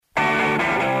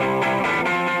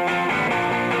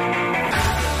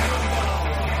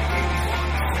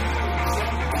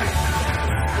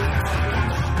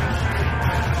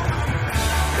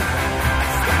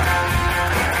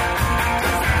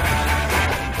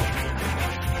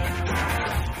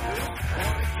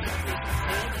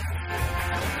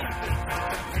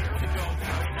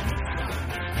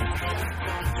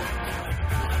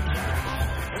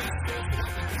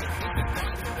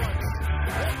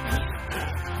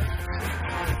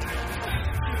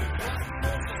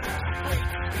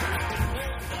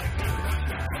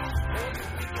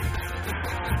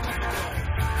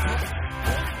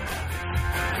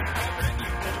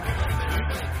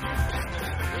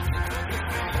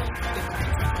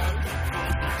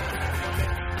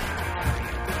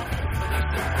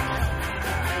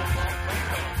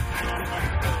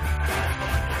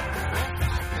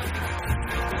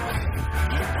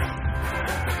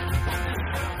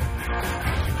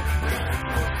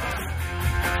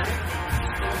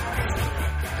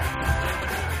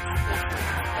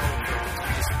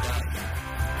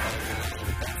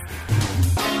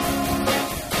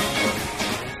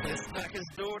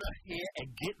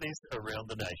around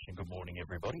the nation. Good morning,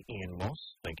 everybody. Ian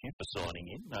Moss, thank you for signing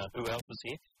in. Who else is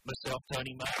here? Myself,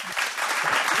 Tony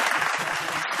Martin.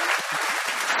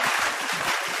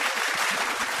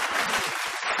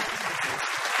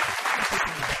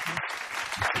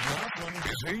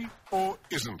 Is he or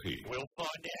isn't he? We'll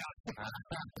find out.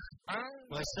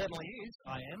 Well, he certainly is.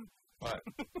 I am.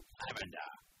 Lavender.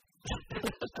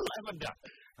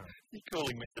 You're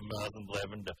calling Mr. Marsden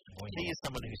Lavender. He is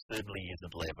someone who certainly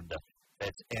isn't lavender.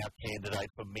 That's our candidate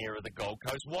for Mayor of the Gold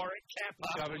Coast, Warwick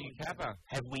Capper. W. Capper.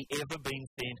 Have we ever been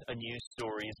sent a news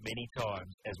story as many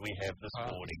times as we have this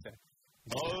morning?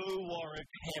 Oh, Warwick,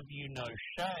 have you no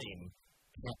shame?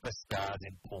 Capper stars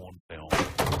in porn films.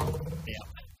 Now,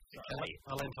 okay,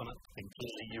 I lent on it. and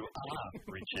clearly you are,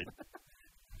 Richard.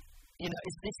 You know,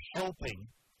 is this helping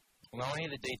Well, I hear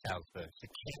the details first. the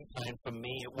campaign for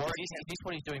Mayor? Warwick, Is this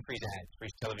what he's doing for his ads, for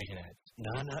his television ads? no,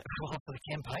 well, for the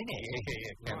campaign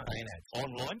ad. Campaign ads.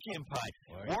 Online campaign.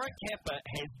 Warwick Capper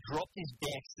has dropped his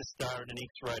dax to star in an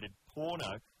X-rated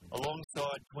porno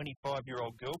alongside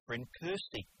 25-year-old girlfriend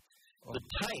Kirsty. The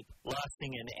tape, lasting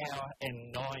an hour and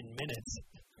 9 minutes,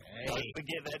 don't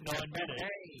forget that 9 minutes,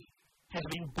 has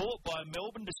been bought by a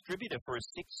Melbourne distributor for a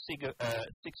six-figure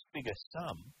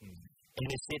sum and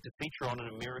is set to feature on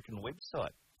an American website.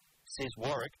 Says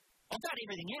Warwick, I've done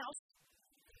everything else.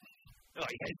 Oh,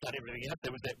 he has done everything else.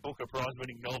 There was that Booker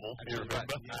Prize-winning novel, do you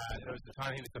remember? That was the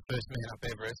time he was the first man up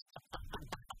Everest.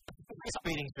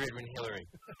 Speeding through Edwin Hillary.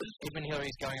 Edwin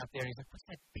Hillary's going up there and he's like, what's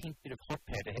that pink bit of hot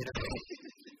pad ahead of me?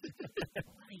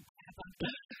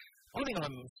 I think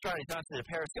I'm Australia's answer to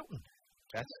Paris Hilton.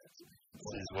 That's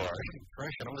Says Warwick.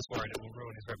 impression. I'm just worried it will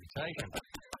ruin his reputation.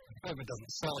 Whoever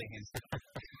doesn't sully his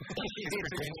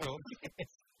credentials.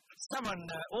 Someone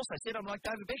also said I'm like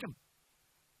David Beckham.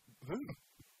 Who?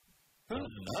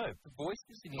 No. The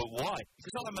voices in But why?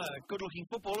 Because I'm a good-looking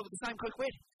footballer with the same quick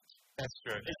wit. That's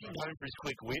true. Is he known for his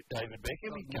quick wit, David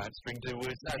Beckham? He can't string two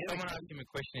words No, together. someone asked him a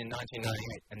question in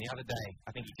 1998, and the other day,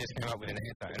 I think he just came up with an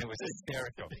answer, and it was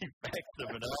hysterical. He backs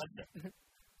them an answer.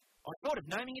 I thought of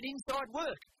naming it Inside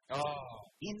Work. Oh.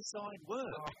 Inside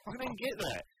Work. I didn't get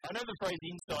that. I know the phrase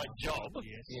inside job.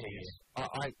 Yes.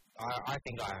 I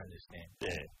think I understand.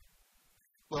 Yeah.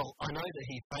 Well, I know that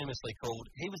he famously called,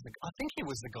 I think he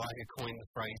was the guy who coined the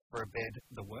phrase for a bed,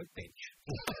 the workbench.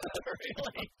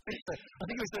 Really? I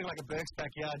think he was doing like a Burke's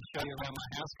Backyard, show you around my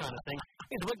house kind of thing.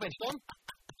 Here's the workbench, Tom.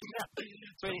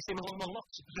 It's where you see my long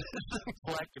locks.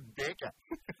 Black and Decker.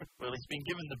 Well, he's been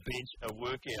given the bench a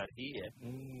workout here.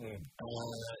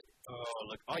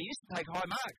 Look, I used to take high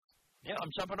marks. Yeah,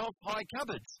 I'm jumping off high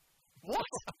cupboards. What?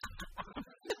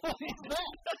 What is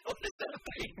that? What does that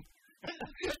mean?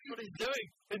 That's what he's doing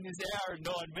in this hour and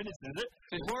 9 minutes, is it?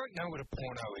 Does Warwick know what a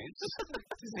porno is?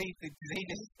 does he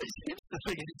just...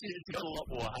 It's got a lot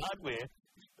more hardware,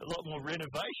 a lot more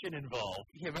renovation involved.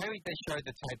 Yeah, maybe they showed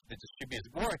the tape to the distributors.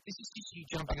 Warwick, this is just you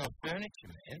jumping off furniture,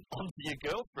 man. Onto your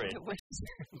girlfriend.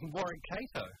 Warren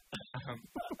Cato.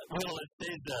 Well, it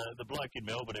says the bloke in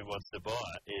Melbourne who wants to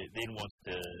buy it, then wants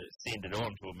to send it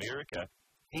on to America.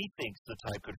 He thinks the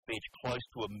tape could fetch close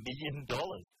to $1 million.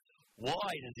 Why,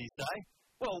 does he say?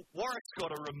 Well, Warwick's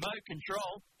got a remote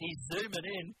control. He's zooming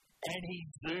in and he's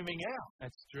zooming out.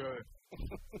 That's true.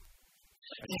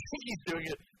 You think he's doing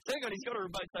it? Hang on, he's got a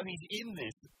remote, so he's in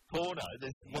this porno,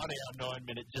 this 1 hour, 9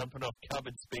 minute jumping off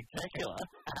cupboard spectacular.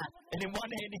 And in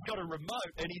one hand, he's got a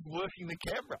remote and he's working the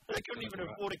camera. They couldn't even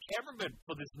afford a cameraman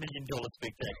for this $1 million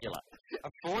spectacular.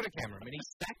 Afford a cameraman. He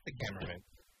sacked the cameraman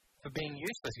for being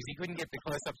useless because he couldn't get the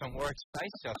close-ups on Warwick's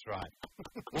face just right.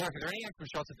 Warwick, are there any actual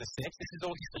shots of the sex? This is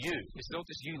all just you. This is all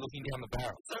just you looking down the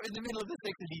barrel. So in the middle of the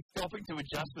sex, is he stopping to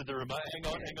adjust with the remote?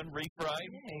 Hang on,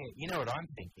 reframe. Yeah, you know what I'm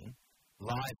thinking?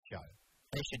 Live show.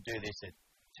 They should do this at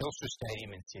Telstra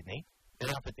Stadium in Sydney, then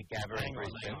up at the Gabba in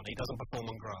Brisbane. He doesn't perform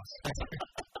on grass.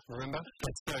 Remember?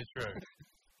 That's so true.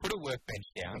 Put a workbench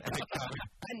down and a cupboard.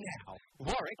 And now,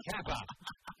 Warwick Capper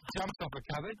jumps off a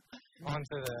cupboard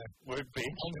onto the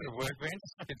workbench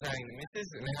containing the missus.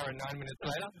 An hour and 9 minutes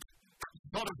later,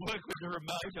 Not at work with the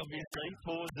remote, obviously.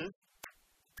 Pauses.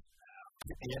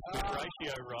 Yes, the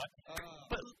ratio right.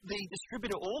 But the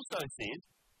distributor also says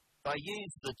they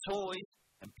use the toys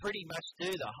and pretty much do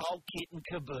the whole kit and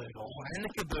caboodle. and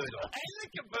the caboodle. And the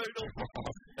caboodle.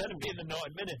 That'll be in the 9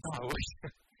 minutes. I wish.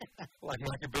 Like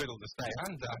my caboodle to stay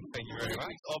undone. Thank you very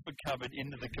much. Off a cupboard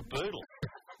into the caboodle.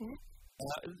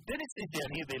 Then it says down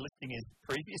here they're listing his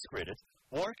previous credits.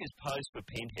 Warwick has posed for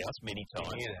Penthouse many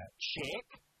times. hear that. Check.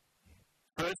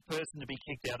 First person to be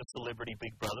kicked out of Celebrity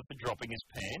Big Brother for dropping his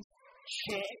pants.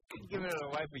 Check. Giving it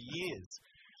away for years.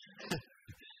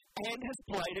 and has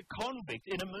played a convict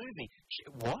in a movie.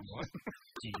 What?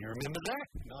 Do you remember that?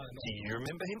 No. Do you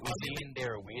remember him? Was he in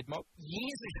there a weird mob?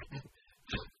 Years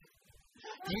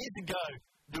ago,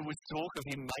 there was talk of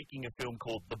him making a film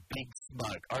called The Big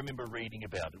Smoke. I remember reading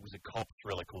about it. It was a cop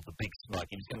thriller called The Big Smoke.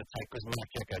 He was going to take, because Mark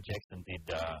Jacko Jackson did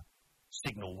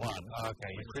Signal 1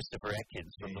 with Christopher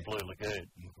Atkins from The Blue Lagoon.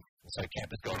 So Cap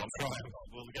has gone on trial.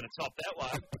 Well, we're going to top that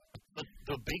one. But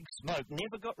The Big Smoke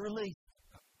never got released.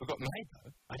 It got made,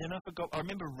 though. I don't know if it got... I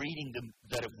remember reading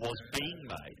that it was being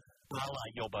made.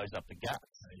 Yobbo's Up the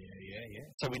Guts. Yeah.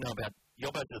 So we know about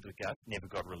Yobbo's Up the Guts, never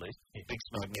got released. Big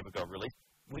Smoke never got released.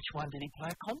 Which one did he play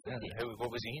a convict in?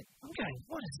 What was he in? I'm going,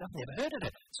 what is that? I've never heard of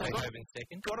it. So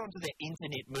got onto their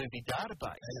internet movie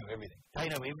database. They know everything. They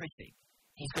know everything.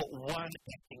 He's got one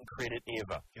acting credit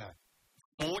ever. Go.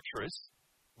 Fortress,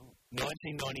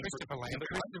 1993. Christopher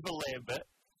Lambert.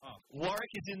 Oh.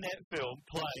 Warwick is in that film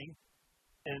playing,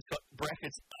 and it's got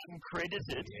brackets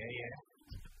uncredited. Yeah.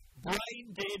 Brain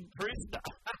dead prisoner.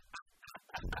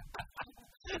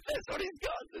 That's what he's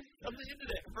got on the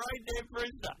internet. Brain dead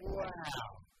prisoner.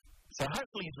 Wow. So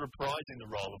hopefully he's reprising the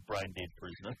role of brain dead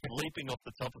prisoner, leaping off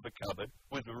the top of a cupboard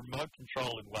with a remote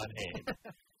control in one hand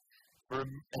for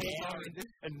an hour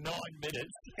and 9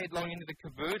 minutes. Headlong into the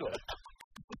caboodle.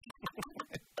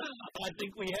 I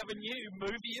think we have a new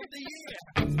movie of the year.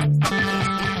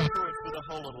 With a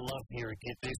whole lot of love here at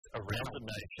Get This around the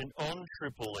nation on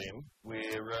Triple M.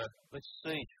 We're, let's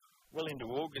see, well into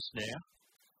August now.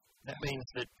 That means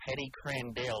that Paddy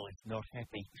Crandell is not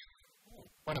happy.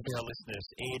 One of our listeners,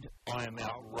 Ed, I am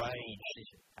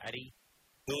outraged. Paddy,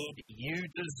 Ed, you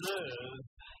deserve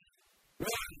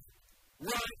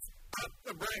Right up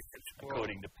the bracket.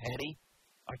 According to Paddy.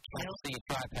 I can't see you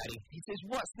try, Paddy. He says,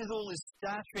 what's with all this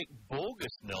Star Trek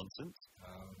Borgus nonsense?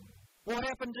 What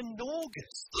happened in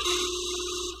August?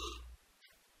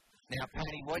 Now,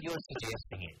 Paddy, what you're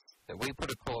suggesting is that we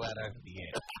put a call out over the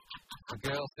air for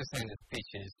girls to send us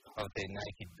pictures of their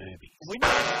naked boobies. We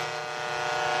never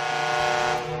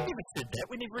said that.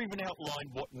 We never even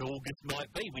outlined what Norgus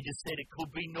might be. We just said it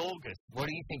could be Norgus. What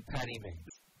do you think Paddy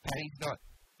means? Paddy's not,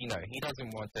 he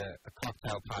doesn't want a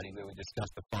cocktail party where we discuss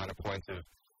the finer points of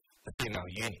the female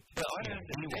eunuch. But I don't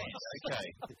understand. Okay.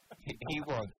 He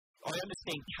wants. I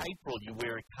understand Capril, you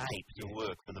wear a cape to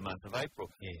work for the month of April.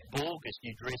 Yeah. Borgus, you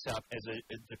dress up as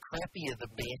the crappier the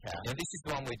better. Now this is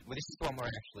the one we're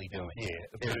actually doing. Yeah,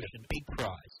 There's a big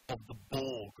prize of the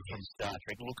Borg from Star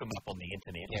Trek. Look them up on the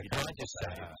internet. Yeah, can I just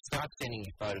say, start sending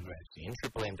your photographs in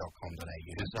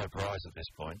triplem.com.au. There's no prize at this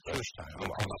point. Push time.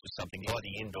 We'll come up with something by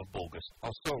the end of August.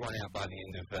 I'll still run out by the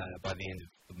end of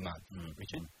the month.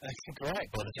 Richard? That's great.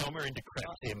 By the time we're into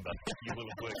Craptember, you will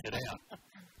have worked it out.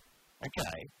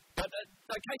 Okay.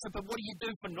 But what do you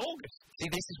do for Norgus? See,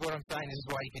 this is what I'm saying. This is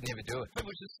why you could never do it.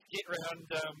 People just get around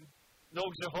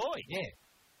Norgus Ahoy. Yeah.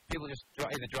 People just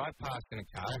either drive past in a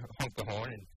car, honk the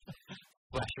horn, and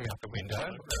flash them out the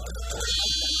window.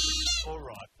 All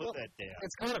right, put that down.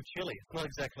 It's kind of chilly. It's not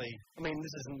exactly. I mean,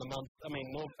 this isn't the month.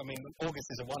 August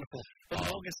is a wonderful. But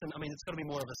August, it's got to be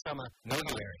more of a summer.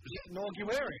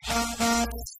 Norguary.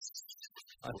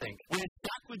 I think. We're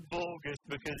stuck with Borgus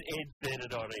because Ed said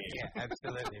it on air. Yeah,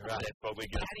 absolutely right. That's what we're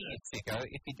going to do. Sicko,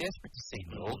 if you're desperate to see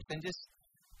Norg, then just,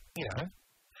 get a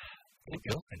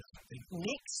girlfriend or something.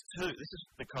 Next to, this is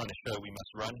the kind of show we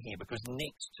must run here, because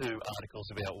next to articles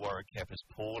about Warwick Kappa's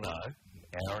porno,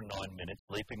 hour and 9 minutes,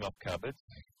 leaping off cupboards,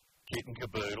 kit and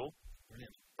caboodle,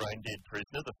 brain dead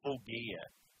prisoner, the full gear.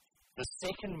 The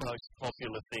second most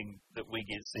popular thing that we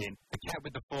get sent, the cat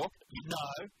with the fork?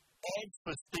 No. Ads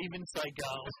for Steven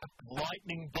Seagal's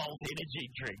Lightning Bolt energy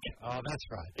drink. Oh, that's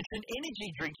right. It's an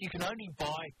energy drink you can only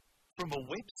buy from a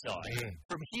website,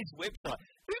 from his website.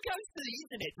 Who goes to the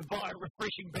internet to buy a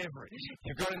refreshing beverage?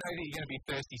 You've got to know that you're going to be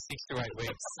thirsty 6 to 8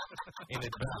 weeks in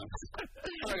advance.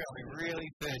 I'm going to be really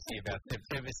thirsty about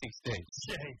September 16th.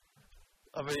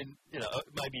 I mean,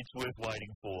 maybe it's worth waiting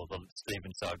for the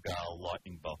Steven Seagal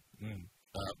Lightning Bolt.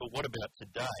 But what about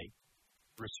today?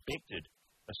 Respected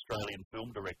Australian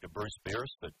film director Bruce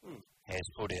Beresford has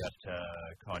put out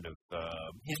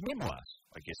his memoirs,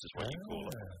 I guess is what you call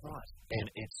it. Right. And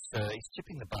he's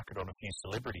tipping the bucket on a few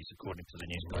celebrities, according to the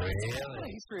newspaper. Really? He's got a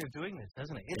history of doing this,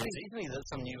 hasn't he? Isn't he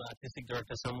some new artistic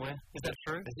director somewhere? Is that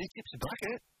true? Has he tipped the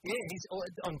bucket? Yeah, he's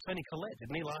on Tony Collette,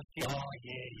 didn't he, last year? Oh,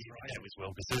 yeah, you're right. That was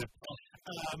well deserved.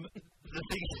 The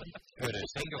thing is, heard her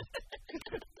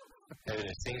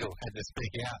single, had to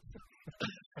speak out.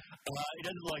 He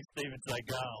doesn't like Steven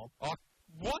Seagal. Oh,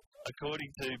 what?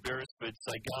 According to Beresford,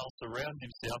 Seagal surrounds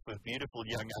himself with beautiful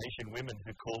young Asian women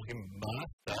who call him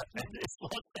master at his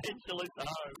Los Angeles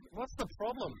home. What's the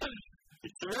problem? He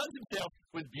surrounds himself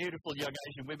with beautiful young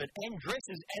Asian women and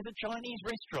dresses as a Chinese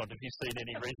restaurant, if you've seen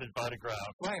any recent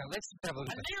photographs. Hang on, let's just have a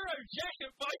look. A Nero jacket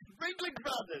by Ringling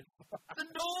Brothers. It's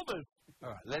enormous.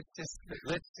 All right, let's just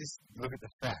look at the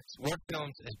facts. What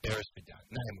films has Beresford done?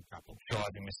 Name a couple.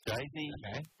 Driving Miss Daisy.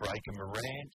 Okay. Breaking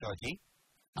Moran. Dodgy.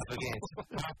 Up against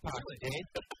Half Past Dead.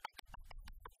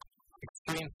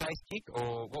 Extreme Face Kick,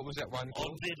 or what was that one On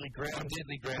called? Deadly Ground. On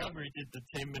Deadly Ground. Remember he did the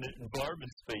 10-minute environment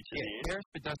speech at the end?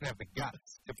 Beresford doesn't have the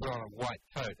guts to put on a white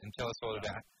coat and tell us all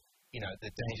about,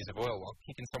 the dangers of oil while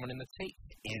kicking someone in the teeth.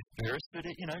 Is Beresford,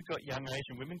 got young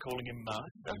Asian women calling him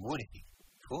master? He would if he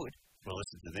could. Well,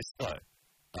 listen to this, though.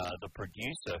 The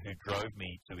producer who drove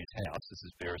me to his house, this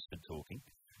is Beresford talking,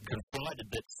 confided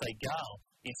that Seagal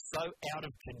is so out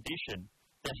of condition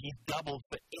that he's doubled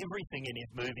for everything in his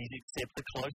movies except the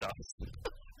close-ups.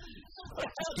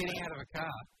 Getting out of a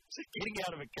car. Getting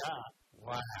out of a car.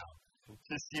 Wow.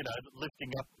 Just,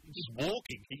 lifting up, just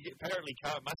walking. He apparently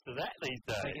can't muster that these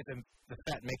days. They get the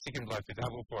fat Mexican bloke to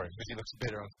double for him because he looks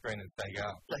better on screen than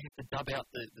Seagal. They have to dub out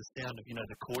the sound of,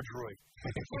 the corduroy.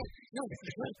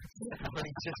 When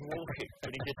he's just walking,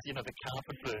 when he gets, the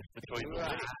carpet burst between the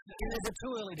legs. Is it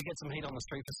too early to get some heat on the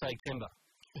street for Steak Timber?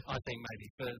 I think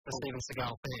maybe, for Steven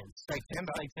Seagal fans. Steak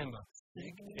Timber? Steak Timber.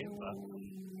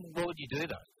 What would you do,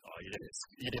 though? Oh,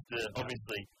 you'd have to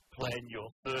obviously plan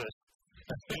your first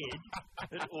ahead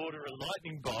and order a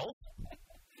lightning bolt,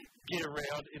 get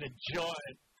around in a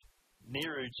giant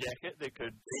Nero jacket that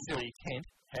could easily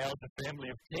house a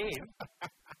family of 10,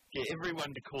 get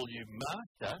everyone to call you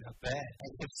master, not bad,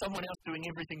 and have someone else doing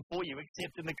everything for you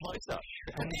except in the close-up.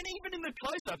 And then even in the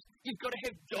close-ups, you've got to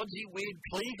have dodgy, weird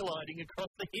clear gliding across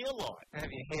the hairline.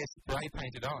 Have your hair spray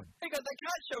painted on. They can't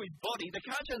show his body, they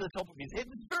can't show the top of his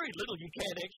head. There's very little you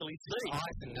can actually see.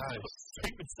 Eyes and nose.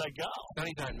 Steven Seagal. Not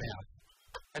his own mouth.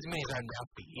 Hasn't been his own mouth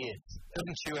for years.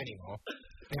 Doesn't chew anymore.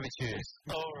 Never chews.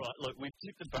 All right, look, we've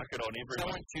tipped the bucket on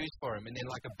everyone. Someone chews for him, and then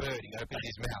like a bird, he opens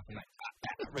his mouth and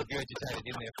regurgitated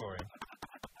in there for him.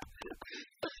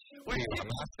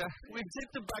 We've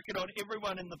tipped the bucket on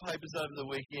everyone in the papers over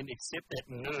the weekend except that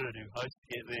nerd who hosts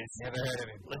Get This. Never heard of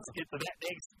him. Let's get to that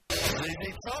next.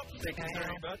 Easy top. Thank you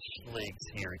very much. Legs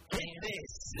here at Get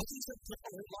This. This is a player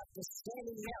who likes to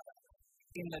standing out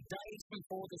in the days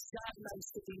before the Chardonnay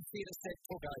City Theatre set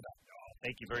took over.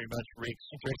 Thank you very much, Rex.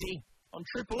 Ricky. On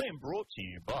Triple M, brought to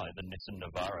you by the Nissan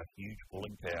Navara. Huge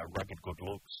pulling power, rugged good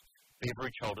looks.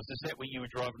 Beverage holders. Is that what you were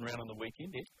driving around on the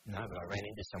weekend, Ed? No, but I ran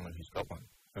into someone who's got one.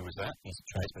 Who was that? He's a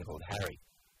tradesman called Harry,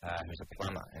 who's a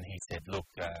plumber, and he said, look,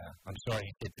 I'm sorry,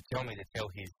 he said, to tell me to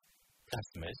tell his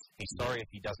customers he's sorry if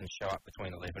he doesn't show up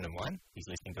between 11 and 1. He's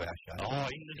listening to our show. Oh,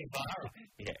 in the Navara.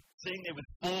 Yeah. Sitting there with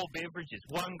 4 beverages.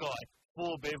 One guy,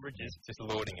 4 beverages. Just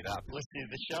lording it up. Listening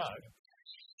to the show.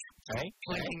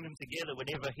 Clinking them together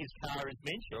whenever his car is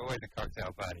mentioned. Always a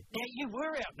cocktail party. Now, you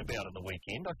were out and about on the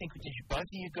weekend. I think, did you, both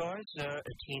of you guys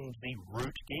attend the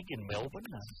Root gig in Melbourne?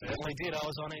 Certainly did. I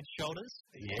was on Ed's shoulders.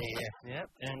 Yeah.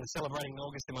 And celebrating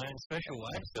August in my own special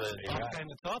way. Absolutely. I came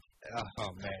to top.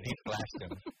 Oh, man, he flashed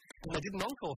them. And they did an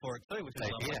encore for it too, which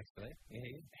was lovely. Actually.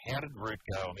 Yeah. How did Root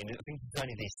go? I mean, I think it's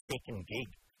only their second gig.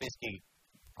 Best gig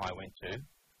I went to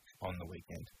on the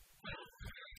weekend.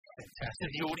 Did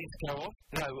the audience go off?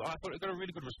 No, I thought it got a really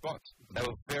good response. They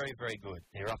were very, very good.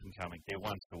 They're up and coming. They're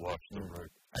ones to watch, the Root.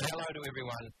 And hello to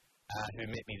everyone who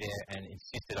met me there and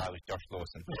insisted I was Josh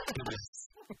Lawson. It was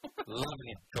lovely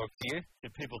to talk to you.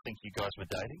 Did people think you guys were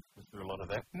dating? Was there a lot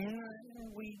of that?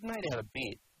 We made out a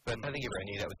bit, but I think everyone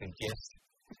knew that was in jest.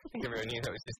 I think everyone knew that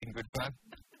was just in good fun.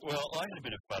 Well, I had a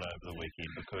bit of fun over the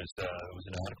weekend because there was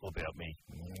an article about me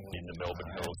in the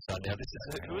Melbourne Herald Sun. Now,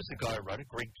 who was the guy who wrote it?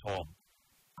 Greg Tom.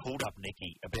 Called up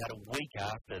Nicky about a week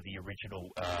after the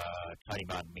original Tony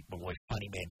Martin Mick Malloy Funny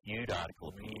Man Feud article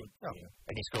appeared.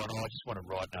 And he's gone, I just want to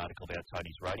write an article about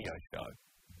Tony's radio show.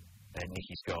 And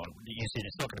Nicky's gone, you said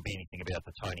it's not going to be anything about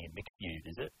the Tony and Mick feud,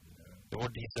 is it? So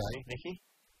what did he say, Nicky?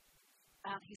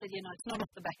 He said, no, it's not off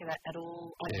the back of that at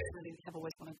all. I really have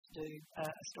always wanted to do a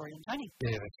story on Tony.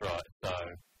 Yeah, that's right. So,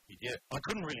 I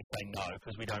couldn't really say no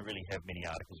because we don't really have many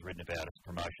articles written about it.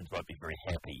 Promotions won't be very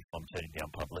happy if I'm turning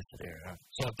down publicity.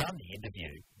 So I've done the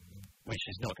interview, which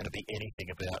is not going to be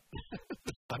anything about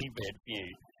the Funny Man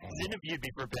feud. He's interviewed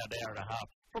me for about an hour and a half,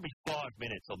 probably 5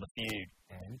 minutes on the feud.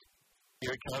 And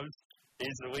here it comes.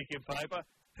 Here's the weekend paper.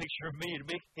 picture of me and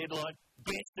Mick, headline,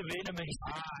 Best of Enemies.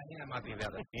 Yeah, it might be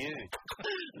about the feud.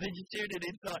 Then you tune it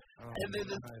inside, and then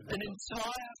there's an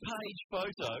entire page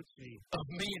photo of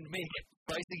me and Mick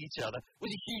facing each other with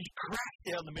a huge crack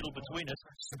down the middle between us,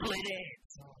 split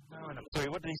ends. Sorry,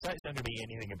 what did he say? It's not going to be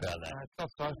anything about that. It's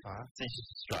not so far. He's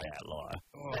just a straight out liar.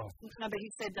 No, but he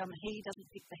said he doesn't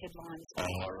pick the headlines.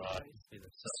 Oh, right.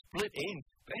 Split ends.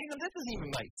 But hang on, that doesn't even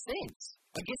make sense.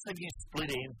 I guess they've used split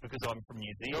ends because I'm from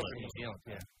New Zealand.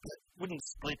 Yeah. Wouldn't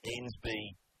split ends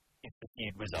be if the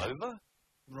feud was over?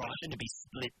 Right. Shouldn't it be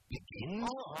split begins?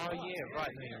 Oh, yeah,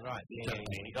 right. Yeah, right. Yeah.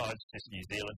 It's just New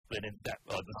Zealand split ends.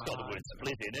 There's got the word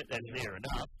split in it. That's near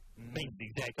enough. Means the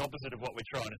exact opposite of what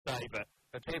we're trying to say, but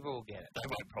people will get it. They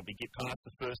won't probably get past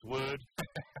the first word.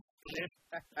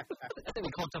 I think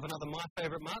we clocked up another My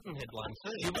Favourite Martin headline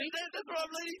too. That's what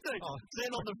I'm leading to.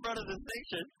 Then on the front of the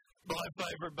section, My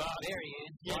Favourite Martin. There he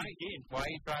is. Yeah, Why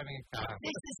are you driving a car?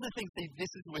 This is the thing. See,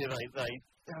 this is where they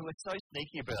were so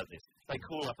sneaky about this. They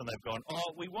call up and they've gone,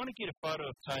 we want to get a photo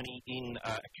of Tony in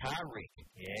a car wreck.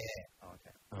 Yeah.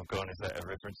 Okay. Oh, God, is that a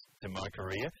reference to my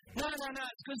career? No.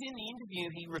 It's because in the interview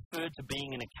he referred to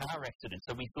being in a car accident,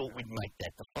 so we thought we'd make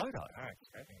that the photo.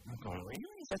 Okay. I'm going,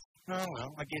 really?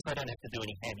 Well, I guess I don't have to do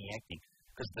any hammy acting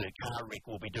because the car wreck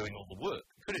will be doing all the work.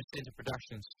 Could have sent a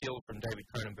production still from David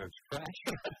Cronenberg's Crash.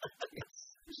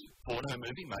 Porno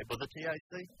movie made by the TAC.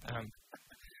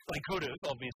 They could have,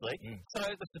 obviously. So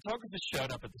the photographer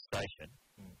showed up at the station,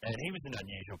 and he was an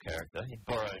unusual character. He'd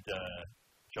borrowed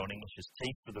John English's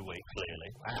teeth for the week, clearly.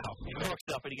 Wow. He rocks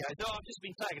up and he goes, I've just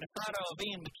been taking a photo of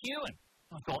Ian McEwan.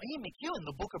 I've gone, Ian McEwan,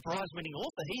 the Booker Prize-winning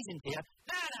author, he's in town.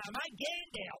 No, mate,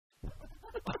 Gandalf.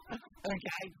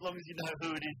 Okay, as long as you know who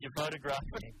it is you're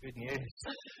photographing. Good news.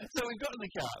 So we've got in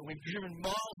the car and we've driven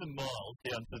miles and miles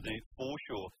down to the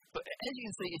foreshore. But as you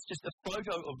can see, it's just a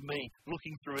photo of me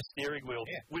looking through a steering wheel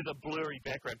with a blurry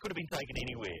background. Could have been taken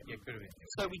anywhere. Yeah, could have been.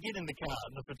 So we get in the car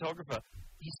and the photographer,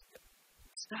 he's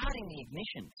starting the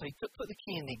ignition. So he put the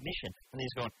key in the ignition and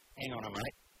he's gone, hang on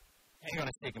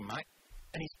a second, mate.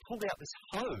 And he's pulled out this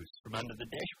hose from under the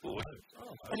dashboard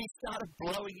and he started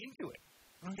blowing into it.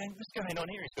 I'm going, what's going on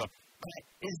here? He's gone, mate,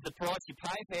 is the price you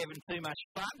pay for having too much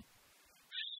fun?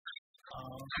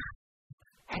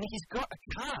 And he's got a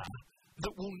car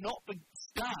that will not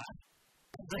start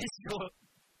unless your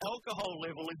alcohol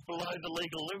level is below the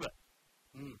legal limit.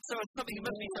 So it's something, it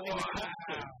must be something with cops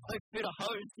do. They fit a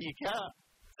hose to your car.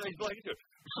 So he's blowing into it.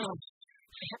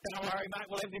 Don't worry, mate,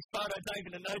 we'll have this photo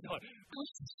taken in no time.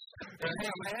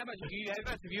 How much have you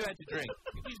had to drink?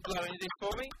 Could you just blow into this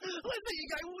for me? Let's see, you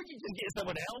go, would you just get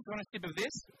someone else? Want a sip of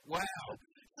this? Wow.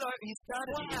 So he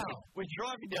started again. We're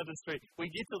driving down the street.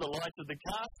 We get to the lights of the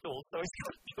car stall, so he's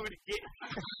got to do it again.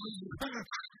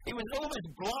 He was almost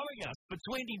blowing us for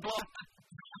 20 blocks.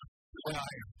 Wow.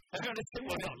 I'm going to say,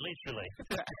 well, not literally.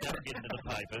 Don't get into the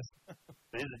papers.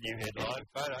 There's a new headline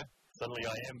photo. Suddenly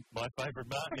I am My Favourite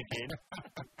Martin again.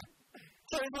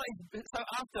 So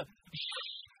after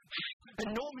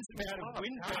enormous amount of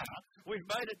wind power, we've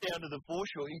made it down to the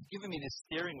foreshore. He's given me this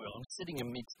steering wheel. I'm sitting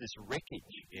amidst this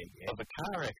wreckage of a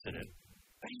car accident.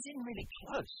 But he's in really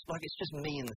close. Like, it's just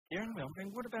me and the steering wheel. I'm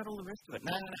going, what about all the rest of it?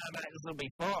 No, mate, this will be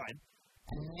fine.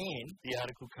 And then the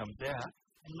article comes out,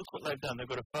 and look what they've done. They've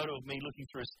got a photo of me looking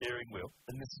through a steering wheel,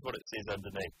 and this is what it says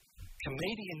underneath.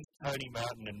 Comedians Tony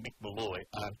Martin and Mick Molloy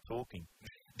aren't talking.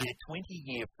 Their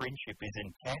 20-year friendship is in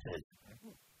tatters.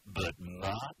 But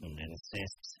Martin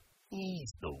insists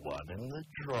he's the one in the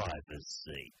driver's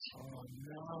seat. Oh,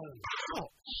 no.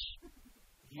 Ouch.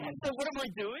 Yeah. So what am I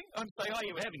doing? I'm saying,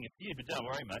 you're having a feud, but don't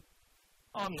worry, mate.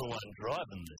 I'm the one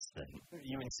driving this thing.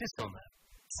 You insist on that.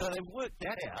 So they've worked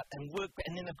that out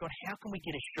and then they've got, how can we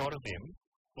get a shot of him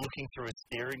looking through a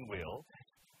steering wheel?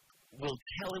 We'll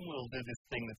tell him we'll do this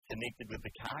thing that's connected with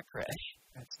the car crash.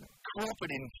 Crop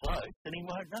it in close, and he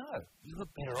won't know. You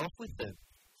look better off with the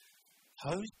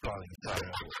hose blowing photo,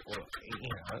 or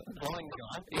blowing the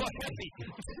guy.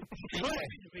 You're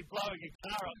happy to be blowing a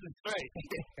car up the street.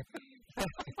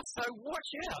 So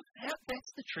watch out.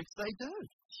 That's the tricks they do.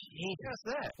 How's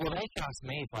that? Well, they asked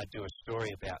me if I'd do a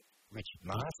story about Richard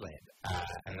Marsland,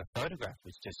 and the photograph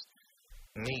was just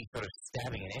me sort of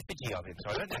stabbing an effigy of him.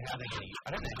 So I don't know how they're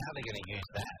going to use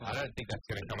that. I don't think that's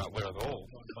going to come up well at all.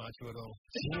 Not about you at all.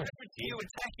 You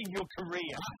attacking your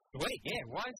career. Wait, yeah.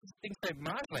 Why does this thing say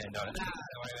Marsland on it?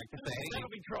 That'll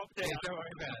be dropped out. Don't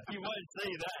worry about it. You won't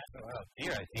see that. Well,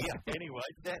 dear, oh dear. Anyway,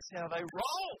 that's how they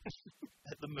roll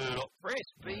at the Murdoch Press.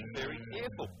 Be very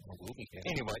careful.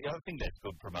 Anyway, I think that's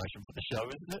good promotion for the show,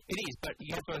 isn't it? It is, but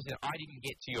you have to understand, I didn't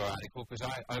get to your article because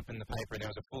I opened the paper and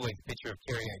there was a full-length picture of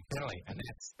Kerry Ann Kennelly, and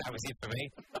that was it for me.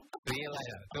 See you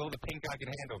later. It's all the pink I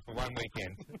can handle for one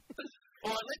weekend.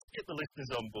 All right, let's get the listeners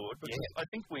on board. Yeah. I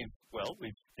think we've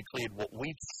declared what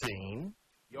we've seen.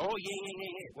 Oh,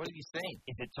 yeah. What have you seen?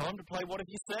 Is it time to play What Have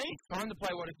You Seen? It's time to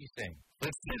play What Have You Seen?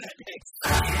 Let's do that next.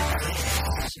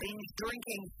 Binge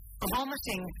drinking,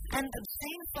 vomiting, and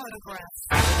obscene photographs.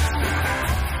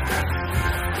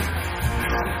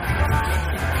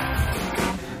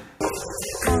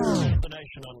 The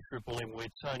Nation on Triple M,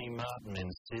 where Tony Martin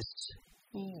insists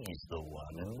he's the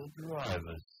one in the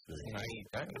driver's seat. No, you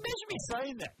don't. Imagine me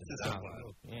saying that to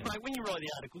someone. Yeah. Mate, when you write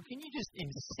the article, can you just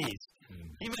insist?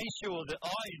 You make sure that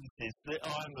I insist that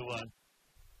I'm the one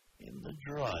in the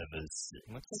driver's seat.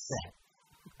 What's that?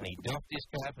 And he doffed his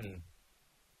cap and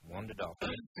wandered off.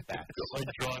 Got my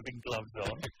driving gloves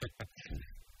on.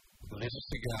 Lit a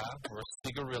cigar or a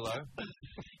cigarillo.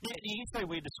 Yeah, you say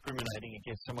we're discriminating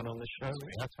against someone on the show?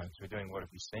 Sometimes we're doing What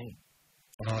Have You Seen?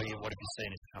 Oh, yeah, What Have You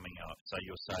Seen is coming up. So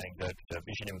you're saying that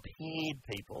vision-impaired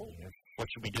people, what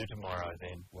should we do tomorrow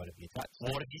then? What have you touched?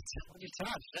 What have you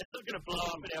touched? That's not going to blow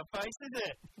up in our face, is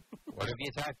it? What have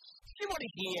you touched? Do you want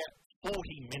to hear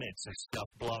 40 minutes of stuff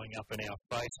blowing up in our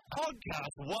face?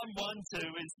 Podcast 112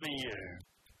 is for you.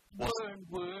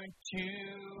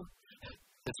 112.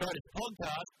 That's right, it's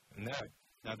podcast. No.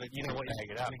 No, but you know what? You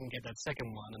can get that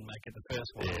second one and make it the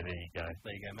first one. Yeah, there you go.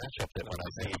 There you go, Matt. Chop that one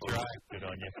up there. Right. Good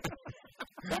on you.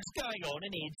 What's going on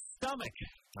in Ed's stomach?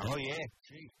 Oh, yeah.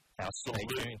 Our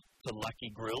salute to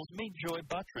Lucky Grills. Meet Joy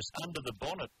Buttress under the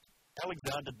bonnet.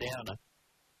 Alexander Downer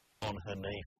on her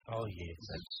knee. Oh, yes.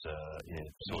 That's,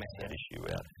 sorts that issue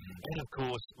out. And, of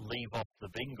course, leave off the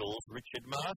Bengals, Richard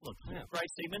Marsland, Ray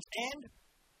Siemens, and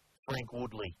Frank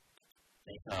Woodley.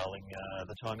 Detailing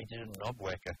the time he did a knob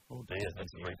whacker. Oh dear,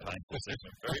 that's very painful.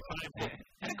 Very painful.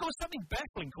 And of course, something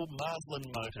baffling called Marsland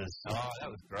Motors. Oh, that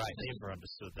was great. Never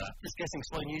understood that. Just guessing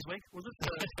Slow News Week, was it?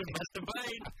 It must have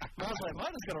been. Marsland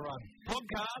Motors got to run.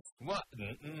 Podcast. What?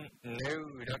 No,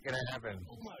 not going to happen.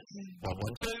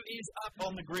 112 is up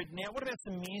on the grid now. What about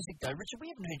some music, though? Richard,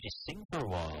 we haven't heard you sing for a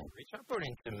while. Rich, I brought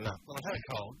in some... well, I've had a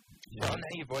cold. Yeah. I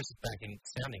know your voice is back in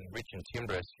sounding rich and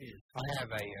timbrous. Yes. I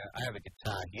have a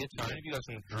guitar here. Tony, have you got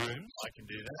some drums? I can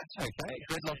do that. That's okay.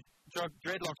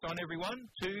 Dreadlocks on, everyone.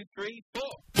 2, 3, 4.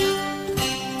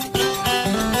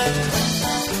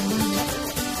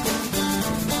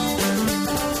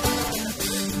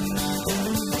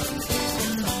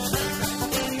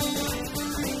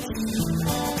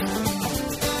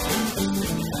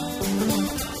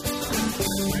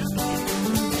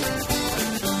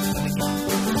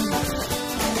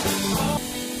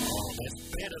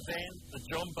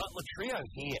 John Butler Trio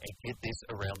here at Get This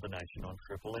Around the Nation on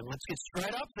Triple M. Let's get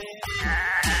straight up there.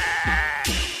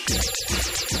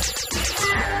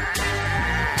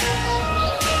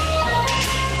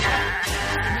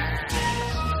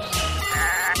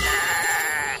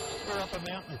 We're up a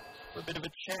mountain for a bit of a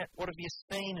chat. What have you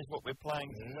seen is what we're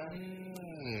playing.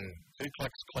 Ku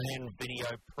Klux Klan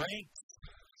video pranks.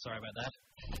 Sorry about that.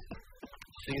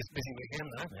 Biggest busy weekend,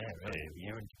 though. Yeah,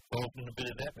 you're involved in a bit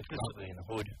of that, but probably in the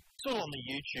hood. It's all on the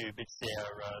YouTube. It's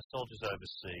our soldiers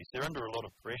overseas. They're under a lot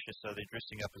of pressure, so they're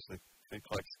dressing up as the Ku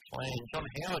Klux Klan. John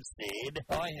Howard said,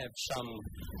 I have some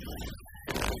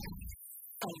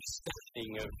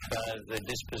understanding of the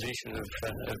disposition of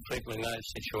people in those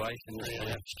situations,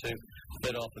 perhaps to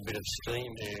let off a bit of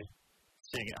steam there.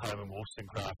 Sitting at home in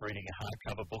Wollstonecraft reading a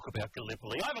hardcover book about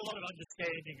Gallipoli. I have a lot of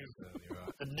understanding of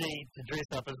the need to dress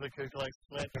up as the Ku Klux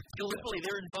Klan. Gallipoli,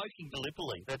 they're invoking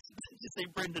Gallipoli. That's you see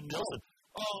Brendan Nelson.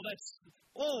 Oh, that's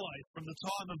always from the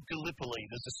time of Gallipoli.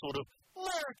 There's a sort of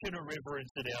American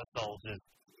irreverence in our soldiers.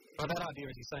 Well, that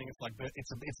idea, as you're saying, it's like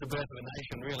it's the birth of a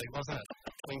nation, really, wasn't it?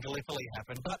 When Gallipoli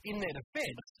happened. But in their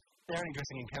defence, they're only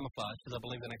dressing in camouflage because I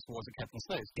believe the next war's at Captain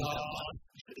Snooze.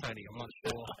 Tony, I'm not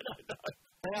sure. I don't know.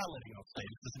 They are letting off steam.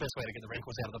 It's the best way to get the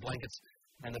wrinkles out of the blankets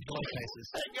and the pillowcases.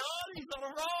 Thank God, he's on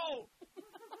a roll!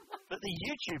 But the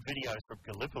YouTube videos from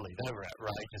Gallipoli, they were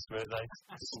outrageous, weren't they?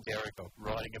 Hysterical.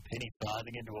 Riding a penny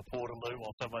farthing into a Portaloo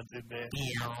while someone's in there.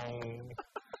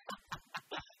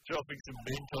 Dropping some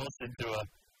Mentos into a,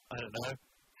 I don't know,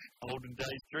 olden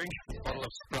days drink. A bottle of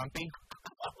Scrumpy.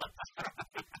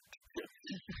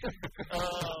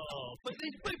 But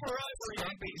these people are over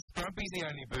Scrumpy's the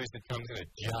only booze that comes in a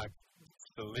jug.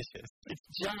 It's delicious. It's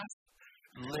just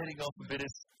letting off a bit of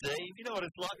steam. You know what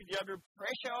it's like when you're under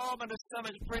pressure. Oh, I'm under so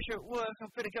much pressure at work. I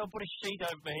better go and put a sheet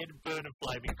over my head and burn a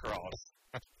flaming cross.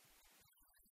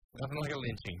 Nothing like a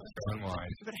lynching.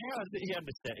 Unwind. But how does he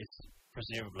understand? It's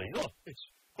presumably, it's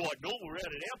quite normal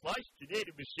around in our place. Jeanette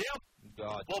and Michelle.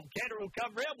 God. Bob Catter will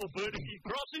come round. We'll burn a few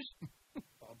crosses.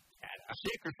 Bob Catter.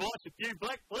 Sacrifice a few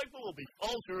black people will be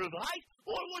altar of hate.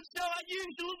 What's so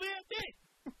unusual about that?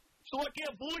 It's like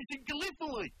our boys in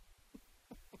Gallipoli.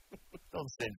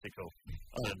 Nonsensical.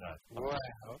 I don't know.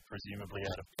 Wow. Presumably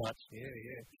out of touch.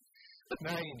 Yeah.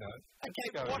 No, you're not. Okay,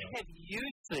 what have you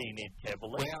seen, Ed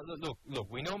Cavalier? Well, look,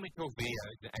 we normally talk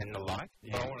videos and the like,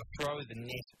 but I want to throw the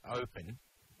net open.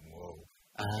 Whoa.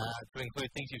 To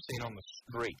include things you've seen on the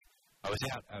street. I was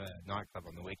out at a nightclub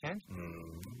on the weekend.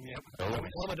 Yep. What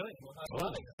am I doing?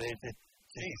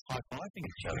 Jeez, high-fiving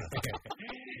each other.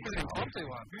 It's an impromptu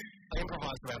one. I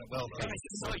improvised about it well, though.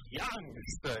 It's so young.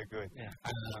 It's so good. Yeah.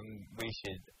 We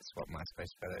should swap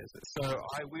MySpace photos. So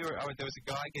there was a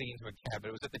guy getting into a cab, but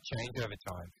it was at the changeover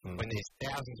time when there's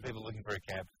thousands of people looking for a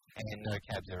cab and no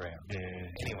cabs around.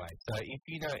 Yeah. Anyway, so if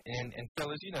you know, and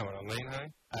fellas, you know what I mean, hey?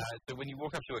 So when you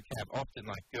walk up to a cab, often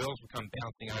like girls will come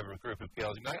bouncing over a group of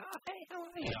girls and be like, hey, how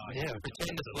are you? Yeah,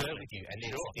 pretend to flirt with you and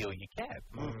then steal your cab.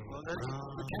 Well,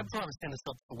 the cab drivers tend to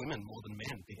stop for women more than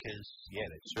men because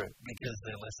that's true. Because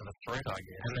they're less of a threat, I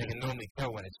guess. And they can normally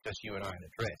tell when it's just you and I in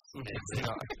a dress.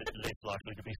 They're not less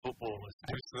likely to be footballers.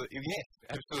 Absolutely,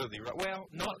 yes, absolutely right. Well,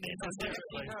 not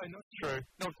necessarily. No, not true.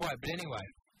 Not quite. But anyway,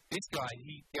 this guy,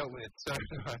 he dealt with it so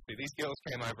nicely. These girls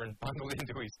came over and bundled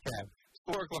into his cab. It's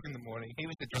 4 o'clock in the morning. He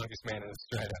was the drunkest man in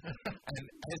Australia. And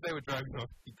as they were driving off,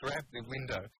 he grabbed the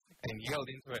window and yelled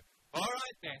into it, all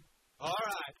right then, all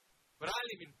right, but I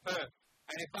live in Perth.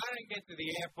 And if I don't get to the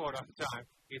airport on time,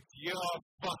 it's your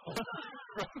fault.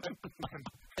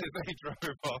 As they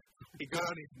drove off, he got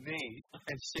on his knees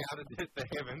and shouted at the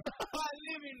heavens, I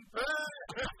live in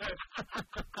Perth!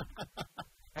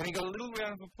 And he got a little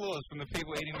round of applause from the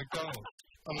people eating McDonald's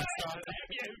on the side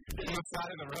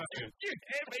of the road. You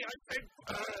hear me? I said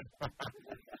Perth!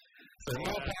 So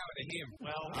more power to him.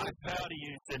 Well, more power to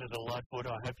you, Senator Lightfoot.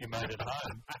 I hope you made it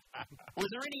home. Was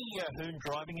there any hoon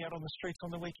driving out on the streets on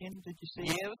the weekend? Did you see?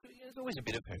 Yeah, there's always a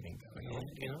bit of hooning going on.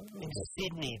 You know, in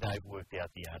Sydney, they've worked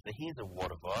out the answer. Here's what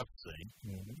have I seen.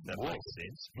 That makes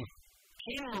sense.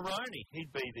 Ken Moroney,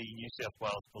 he'd be the New South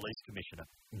Wales Police Commissioner.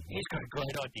 He's got a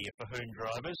great idea for hoon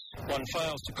drivers. One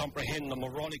fails to comprehend the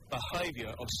moronic behaviour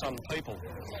of some people.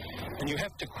 And you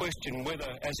have to question whether,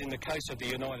 as in the case of the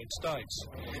United States,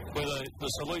 whether the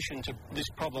solution to this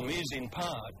problem is, in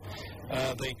part,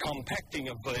 the compacting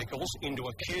of vehicles into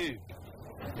a cube,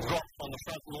 dropped on the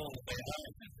front lawn of their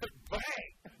home.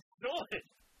 Bang! Sorted!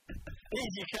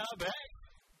 Here's your car back.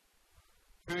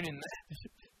 Hoon in that.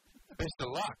 Best of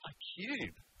luck. A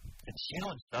cube. The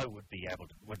challenge, though, would be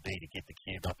to get the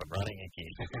cube up and running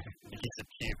again. Get some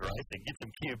cube racing, get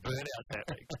some cube burnouts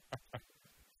happening.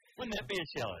 Wouldn't that be a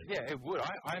challenge? Yeah, it would.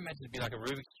 I imagine it'd be like a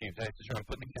Rubik's Cube. They have to try and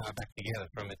put the car back together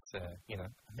from its,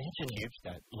 Imagine cube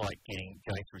state, like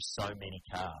going through so many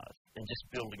cars and just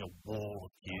building a wall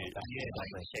of cubes. Yeah,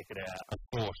 check it out. Of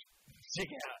course. Check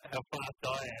out how fast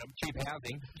I am. Cheap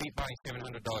housing. Keep buying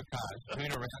 $700 cars.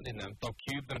 Hoon around in them. They'll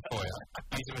cube them for you.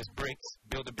 Use them as bricks.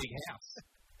 Build a big house.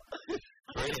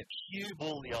 Brilliant. Cube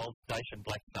all the old station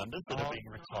Black Thunders that are being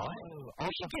retired. I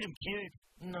should get them cubed.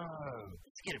 No.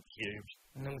 Let's get them cubed.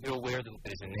 And then we'll wear a little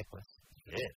bit as a necklace.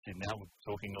 Yes, and now we're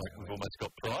talking like we've almost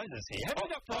got prizes here. Have we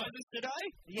got prizes today?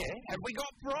 Yeah. Have we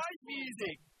got prize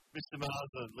music? Mr.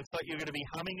 Marsden, looks like you're going to be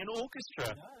humming an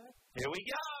orchestra. Here we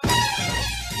go.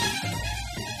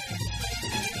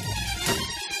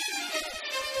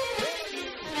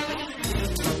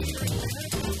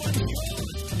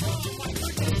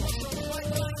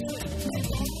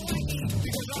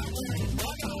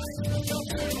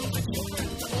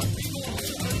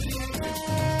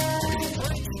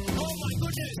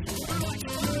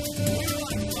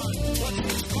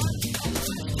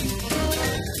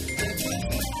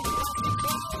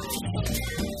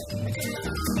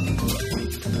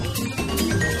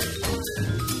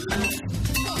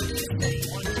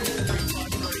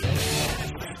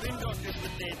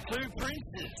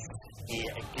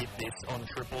 On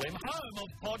Triple M, home of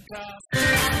podcast.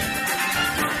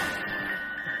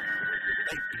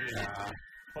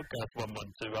 Podcast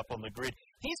 112 up on the grid.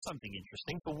 Here's something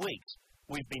interesting. For weeks,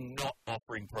 we've been not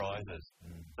offering prizes.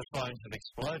 The phones have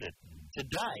exploded.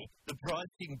 Today, the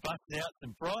prize king busts out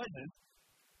some prizes.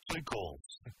 2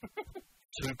 calls.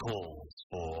 2 calls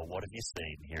for what have you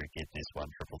seen? Here, get this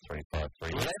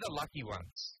 13353. Well, they're the lucky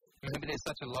ones. Maybe there's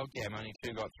such a log jam, only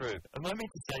 2 got through. Am I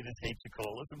meant to say there's heaps of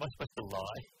callers? Am I supposed to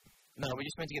lie? No, we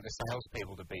just meant to get the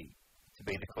salespeople to be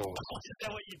the callers. Is that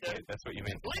what you do? Yeah, that's what you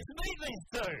meant. Let's meet these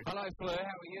 2. Hello, Fleur.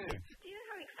 How are you? Do you know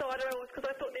how excited I was because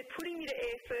I thought they're putting me to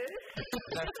air first?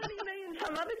 It's only me and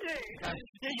some other dude.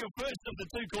 Yeah, you're first of the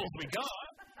 2 calls we got.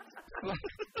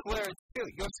 Where it's still,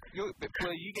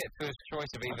 well, you get first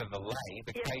choice of either the lay,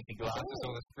 the crazy glasses,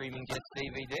 or the Screaming Jets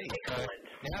DVD. So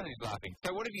now who's laughing?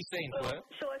 So what have you seen, Fleur?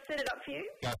 Shall I set it up for you?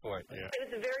 Go for it. Yeah. It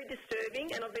was very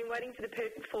disturbing, and I've been waiting for the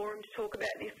perfect forum to talk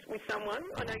about this with someone.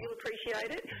 I know you'll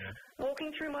appreciate it. Yeah.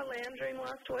 Walking through my lounge room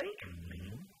last week,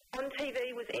 on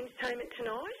TV was Entertainment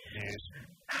Tonight. Yes.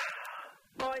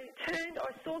 I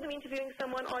saw them interviewing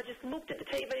someone, I just looked at the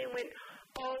TV and went,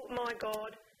 oh my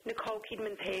God, Nicole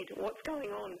Kidman's head, what's going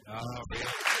on? Oh, really?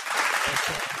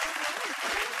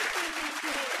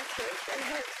 And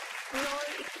has no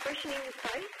expression in his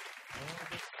face.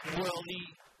 Well,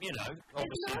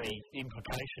 obviously the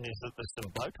implication is that there's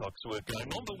some Botox work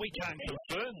going on, but we can't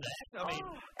confirm that. I mean,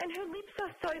 and her lips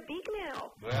are so big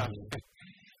now. Wow.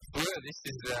 Fleur, this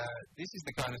is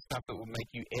the kind of stuff that will make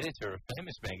you editor of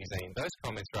Famous Magazine. Those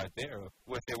comments right there are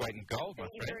worth their weight in gold, my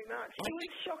friend. Thank you very much. It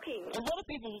was shocking. A lot of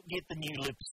people get the new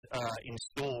lips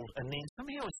installed and then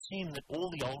somehow assume that all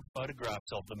the old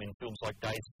photographs of them in films like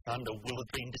Days of Thunder will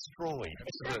have been destroyed.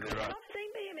 Absolutely right. I've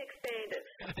seen BMX Bandits.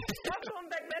 I've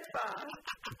gone back that far.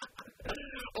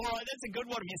 All right, that's a good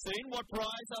one. Have you seen? What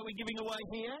prize are we giving away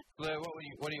here? Fleur,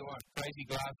 what do you want? Crazy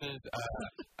glasses,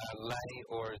 a lay,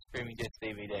 or a Screaming Jets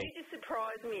DVD? You just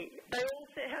surprised me. They all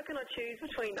said, how can I choose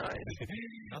between those?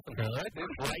 Nothing really.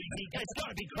 Crazy. It's got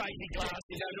to be crazy glasses.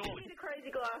 Give me the crazy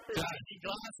glasses. Crazy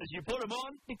glasses. You put them on,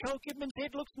 Nicole Kidman's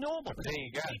head looks normal. There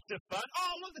you go. It's a fun.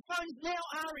 Oh, look, the phones now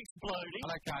are exploding.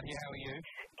 Hello, Cardia. How are you?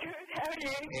 Good. How are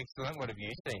you? Excellent. What have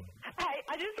you seen? Hey,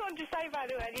 I just wanted to say, by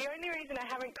the way, the only reason I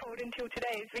haven't called until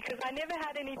today is because I never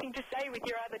had anything to say with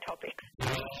your other topics.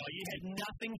 Oh, you had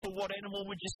nothing for what animal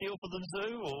would you steal for the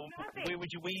zoo, or nothing. Where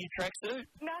would you wear your tracksuit?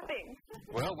 Nothing.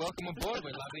 Well, welcome aboard.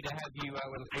 We're lovely to have you.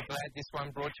 We're glad this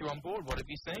one brought you on board. What have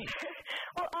you seen?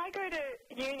 Well, I go to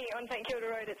uni on St Kilda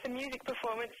Road. It's a music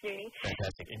performance uni.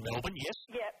 Fantastic. In Melbourne, yes?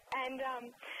 Yep. And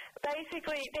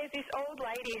basically, there's this old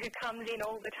lady who comes in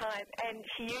all the time, and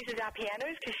she uses our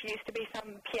pianos because she used to be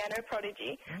some piano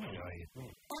prodigy. I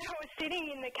was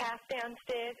sitting in the caf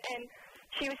downstairs, and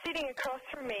she was sitting across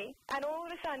from me, and all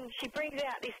of a sudden she brings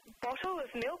out this bottle of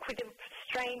milk with a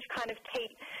strange kind of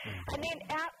teat. And then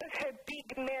out of her big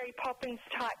Mary Poppins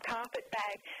type carpet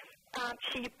bag,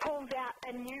 she pulls out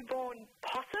a newborn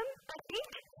possum, I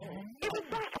think. It was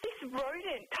like this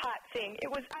rodent type thing. It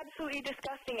was absolutely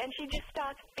disgusting, and she just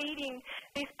starts feeding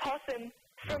this possum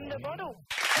from the bottle.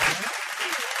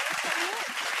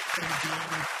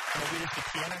 Where's the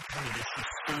piano coming? Does she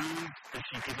soothe? Does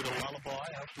she give it a lullaby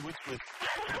afterwards with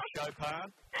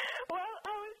Chopin? Well,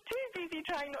 I was too busy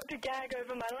trying not to gag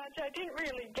over my lunch. I didn't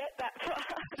really get that far.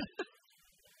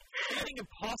 Feeding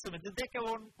a possum, did that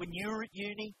go on when you were at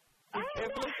uni?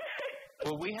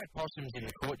 Well, we had possums in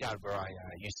the courtyard where I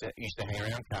used to hang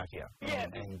around, Katia. Yeah.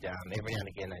 And every now and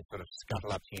again they sort of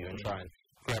scuttle up to you and try and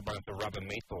grab one of the rubber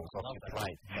meatballs off your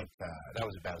plate. But that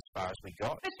was about as far as we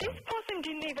got. But this possum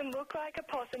didn't even look like a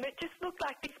possum. It just looked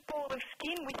like this ball of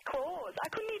skin with claws. I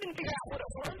couldn't even figure out what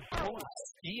it was for.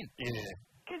 Skin? Yeah.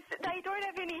 Because they don't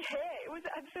have any hair. It was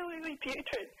absolutely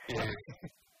putrid. Yeah.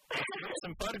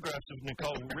 Some photographs of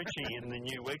Nicole Richie in the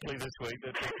New Weekly this week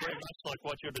that are very much like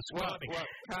what you're describing. Well,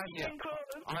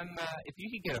 if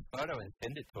you could get a photo and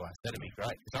send it to us, that'd be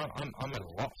great. Because I'm at a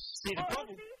loss. See, the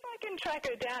problem. I'll see if I can track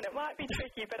her down. It might be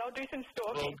tricky, but I'll do some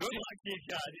stalking. Well, good luck to you,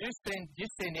 Cardi.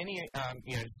 Just send any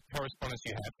correspondence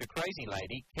you have to Crazy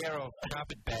Lady, care of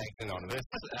Carpetbags Anonymous,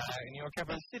 in your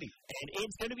capital city. And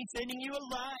Ed's going to be sending you a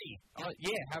lay. Oh,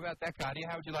 yeah, how about that, Cardi?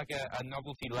 How would you like a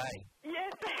novelty lay?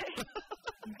 Yes,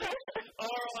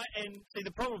 All right, and see,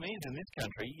 the problem is in this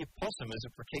country, your possum is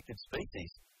a protected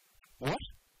species. What?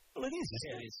 Well, it is.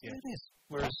 Yeah, it is. Yeah. It is.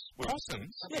 Whereas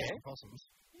possums? Yeah. Possums.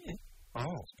 Yeah.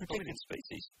 Oh, it's a protected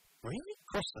species. Really?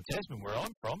 Across the Tasman where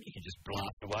I'm from, you can just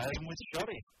blast away at them with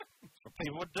shotty. That's what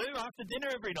people would do after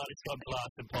dinner every night. It's got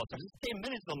blasting possums. It's 10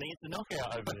 minutes on the instant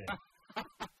knockout over there.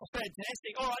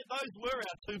 Fantastic. All right, those were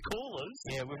our two callers.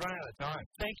 Yeah, we've run out of time.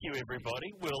 Thank you,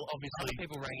 everybody. We'll obviously...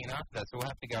 People rang in after that, so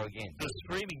we'll have to go again. The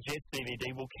Screaming Jets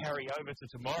DVD will carry over to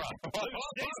tomorrow. Who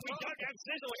says we don't have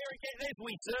sizzle here again? Yes,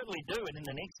 we certainly do. And in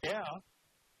the next hour,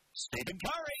 Stephen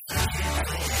Curry.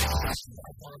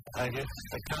 I guess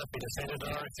they can't be defended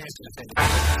or refused to defend.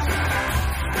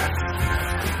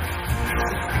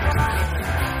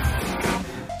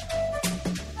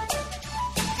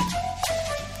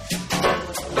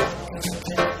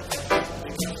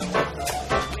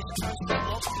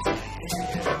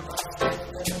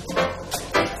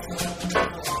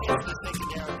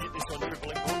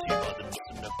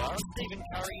 Stephen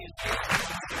Curry is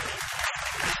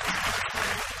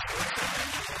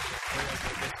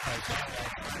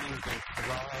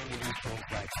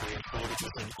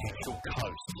with an actual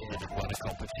coast that had won a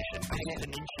competition.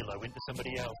 Peninsula went to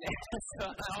somebody else. So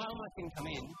I almost didn't come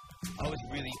in. I was a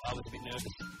bit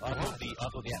nervous. I thought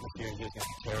the atmosphere in here was going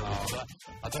to be terrible. But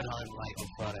I got home late on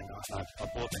Friday night. I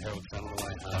bought the Herald Sun on the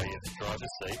way home. Oh, yeah, the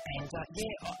driver's seat. And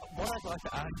what I'd like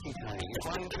to ask you, Tony, is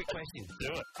one quick question. Do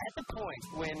it. At the point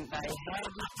when they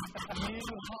had you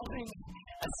holding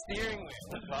a steering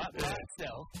wheel by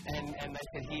itself, and they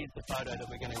said, here's the photo that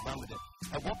we're going to run with it,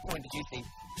 at what point did you think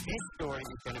this story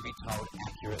is going to be told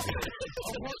accurately?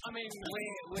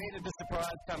 Where did the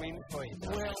surprise come in for you?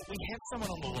 Well, we have someone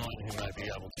on the line who may be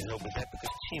able to help with that,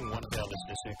 because Tim, one of our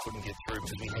listeners who couldn't get through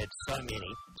because we had so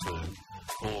many to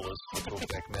call us for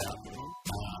Talkback Mountain,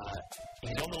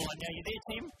 he's on the line now. You there,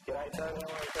 Tim? G'day, Tony.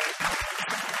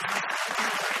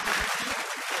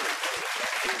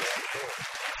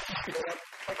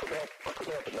 I couldn't help but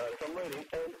notice. I'm reading,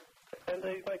 and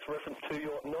he makes reference to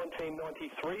your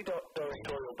 1993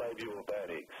 directorial debut of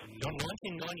Bad Eggs. Your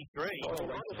 1993? Oh, I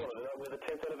just wanted to know where the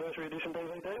 10th anniversary edition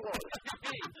DVD was.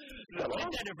 The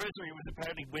 10th anniversary was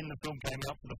apparently when the film came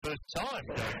out for the first time,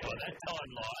 going by that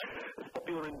timeline. It's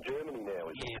popular in Germany now,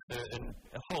 isn't it? Yes, and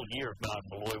a whole year of Martin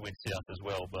Malloy went south as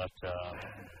well, but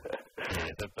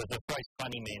the phrase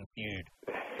funny man feud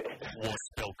was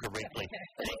spelled correctly.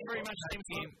 Thank you very much,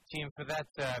 Tim, for that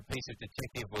piece of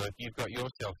detective work. You've got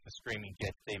yourself a Screaming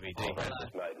Jets DVD. Oh, that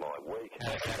just made my week. Could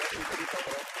you take it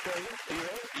off? Are you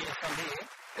there? Yes, I'm here.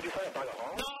 Could you say a bugger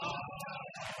hole? No!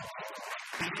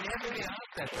 You never get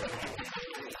asked that before.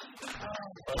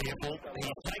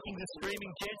 He's taking the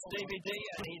Screaming Jets DVD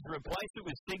and he's replaced it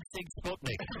with Sig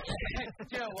Sputnik. Do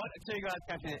you know what? Two guys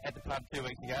came to at the pub 2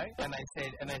 weeks ago and they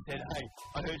said, hey,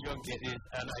 I heard you want to get this.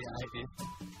 I know you hate this.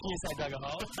 Can you say dug a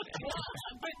hole?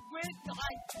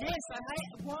 Yes, I hate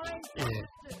it. Why? Yeah.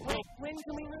 Well, when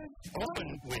can we move? Often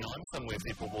when I'm somewhere,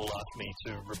 people will ask me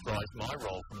to reprise my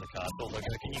role from the castle. They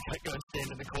go, can you go and stand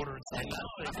in the corner and say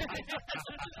nothing?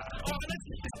 Let's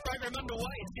get this program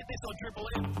underway. Let's get this on Triple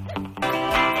M.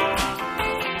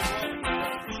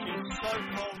 So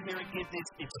cold here at Get This.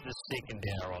 It's the second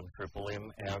hour on Triple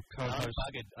M. Our co-host.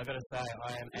 I've got to say,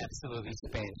 I am absolutely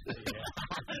spent.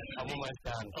 I'm almost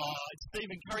done. Oh, it's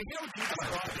Stephen Curry. How would you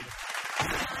describe it?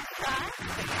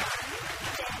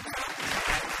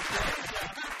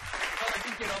 I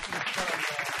did get off the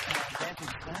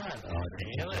Dancing Stars. Oh,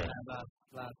 really?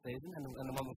 Last season and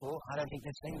the one before. I don't think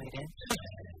they've seen me then.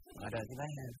 I don't think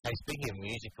they have. Hey, speaking of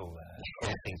musical,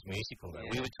 all things musical,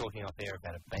 we were talking off there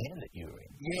about a band that you were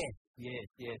in. Yes.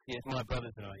 My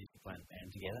brothers and I used to play in a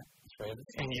band together.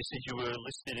 And you said you were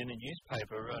listed in a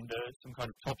newspaper under some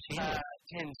kind of top 10.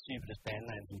 10 stupidest band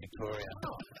names in Victoria.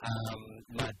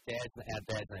 Our dad's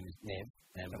name is Neb,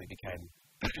 and we became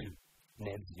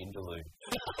Neb's Vindaloo.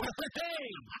 Hey!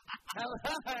 Hello!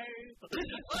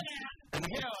 And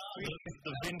here are we,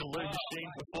 the Vindaloo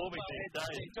machine performing these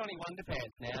days. Johnny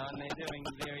Wonderpants now, and they're doing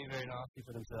very, very nicely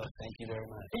for themselves. Thank you very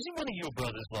much. Isn't one of your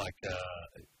brothers like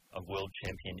a world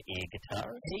champion air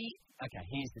guitarist?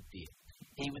 Here's the deal.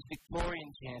 He was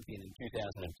Victorian champion in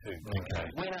 2002. Okay.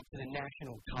 Went up to the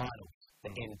national title, the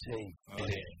NT,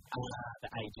 the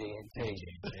AGNT.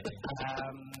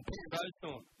 Peter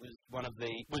Rosethorn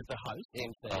was the host,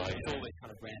 MC, with all these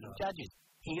kind of random judges.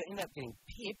 He ended up getting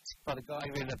picked by the guy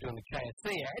who ended up doing the KFC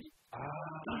ad,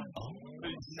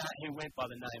 who went by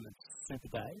the name of Super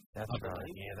Dave. That's right.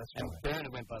 Yeah, that's right. And Burner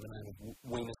went by the name of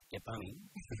Weemus Gepani.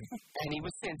 And he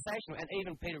was sensational. And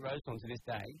even Peter Rosethorn to this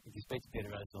day, if you speak to Peter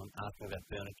Rosethorn, ask him about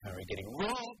Burner Curry getting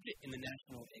robbed in the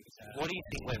national exam. What do you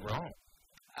think went wrong?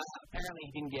 Apparently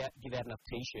he didn't give out enough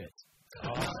T-shirts. So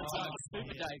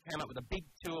Super Dave came up with a big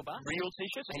tour bus. Real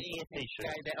T-shirts and air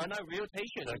T-shirts? No, real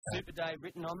T-shirts. Okay. Super Dave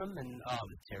written on them, and it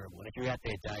was terrible. And if you're out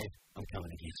there, Dave, I'm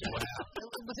coming to get you. Wow.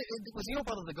 Was your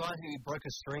brother the guy who broke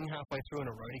a string halfway through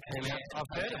and a roadie came out? I've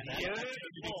heard of that. Yeah,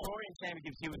 the Victorian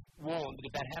Championships, he was warned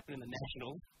that if that happened in the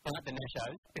nationals, the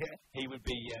Nashos, he would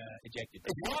be ejected.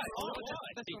 Why?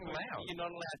 That's not allowed. You're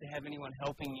not allowed to have anyone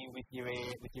helping you with your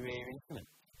air instrument.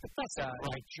 But that's a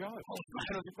great joke.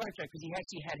 It was a great joke because he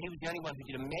was the only one who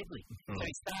did a medley. So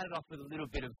he started off with a little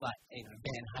bit of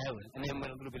Van Halen and then went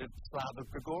a little bit of Slava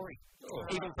Grigori,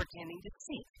 even pretending to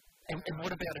sing. And what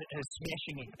about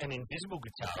smashing an invisible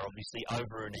guitar, obviously,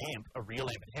 over an amp, a real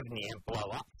amp, and having the amp blow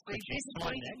up? Think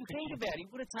about it. He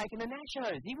would have taken the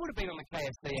Nashos. He would have been on the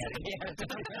KFC ad.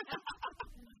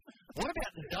 What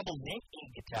about the double neck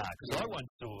guitar? Because I once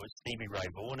saw Stevie Ray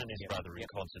Vaughan and his brother in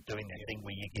concert doing that thing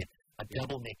where you get a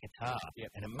double neck guitar,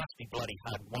 and it must be bloody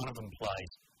hard. One of them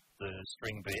plays the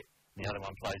string bit, and the other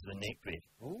one plays the neck bit.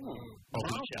 Of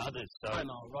each other's. So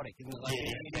homoerotic, isn't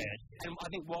it? And I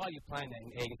think while you're playing that in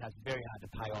air guitar, it's very hard to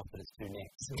pay off that it's two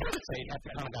necks. So you have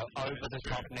to kind of go over the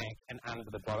top neck and under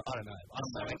the bottom. I don't know. I'm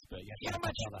no expert. How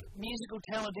much musical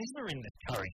talent is there in this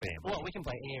Curry family? Well, we can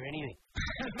play air anything.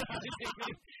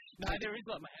 No, there is.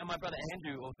 And my brother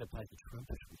Andrew also plays the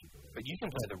trumpet, but you can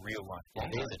play the real one. Yeah,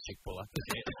 he's a chick puller.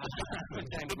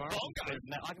 James Morrison.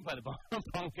 No, I can play the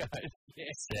bongos.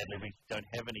 Yes. Sadly, we don't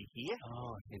have any here.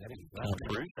 Oh, yeah, that is great. I'll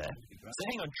prove that. So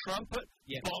hang on, trumpet,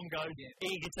 bongos,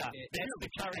 air guitar. That's the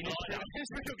Curry line.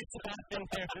 There's real guitar in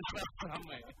there as well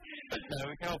somewhere. No,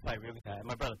 we can all play real guitar.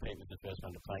 My brother Pete was the first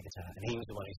one to play guitar, and he was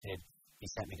the one who said, he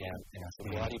sat me down and I said,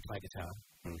 why do you play guitar?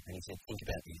 And he said, think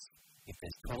about this. If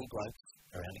there's 20 blokes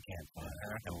around a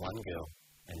campfire and one girl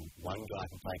and one guy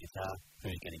can play guitar,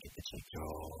 who's going to get the chick?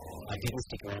 I didn't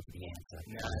stick around for the answer.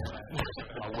 No.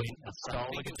 I went and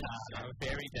stole the guitar that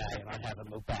very day and I haven't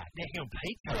looked back. Now,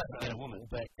 Pete Curry and a woman,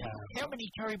 but how many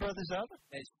Curry brothers are there?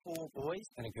 There's 4 boys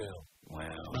and a girl.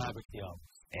 Wow. Margaret's the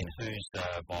oldest. And who's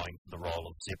vying for the role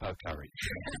of Zippo Curry?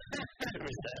 Who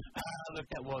is that? Look,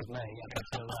 that was me up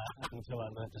until I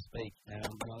learned to speak. I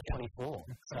was 24,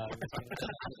 so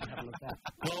haven't looked back.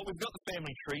 Well, we've got the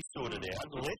family tree sorted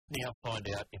out. Let's now find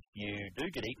out if you do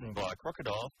get eaten by a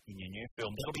crocodile in your new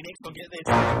film. That'll be next on Get This.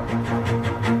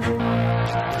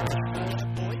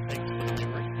 Boy, thanks for the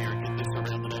memory. Here at Get This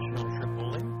around the nation on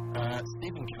Triple M.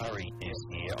 Stephen Curry is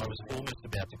here. I was almost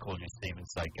about to call you Steven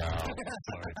Seagal.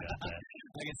 Sorry about that.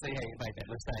 I can see how you made that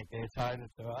mistake there, Tone.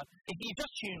 It's all right. If you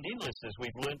just tuned in, listeners,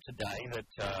 we've learned today that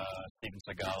Steven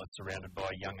Seagal is surrounded by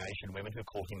young Asian women who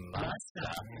call him Master. Yeah,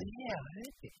 I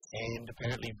heard this. And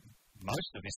apparently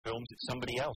most of his films, it's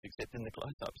somebody else, except in the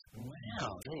close-ups.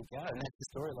 Wow, there you go. And that's the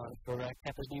storyline for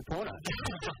Kappa's new porno.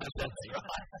 That's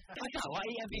right. I can't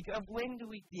wait. When do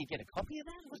you get a copy of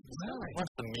that? What's the story? Once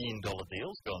the $1 million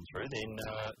deal's gone through, then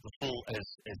the full, as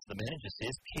the manager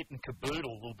says, kit and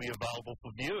caboodle will be available for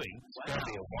viewing. It's going to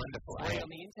be a wonderful free on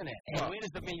the internet. And where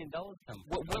does the $1 million come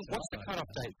from? What's the cut-off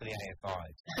date for the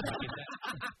AFIs?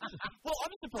 Well,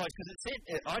 I'm surprised because it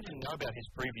said, I didn't know about his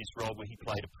previous role where he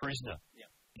played a prisoner.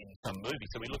 In some movie,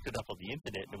 so we looked it up on the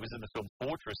internet, and it was in the film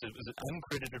Fortress. It was an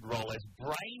uncredited role as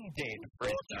Brain Dead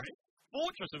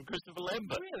Fortress of Christopher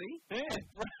Lambert. Really? Yeah.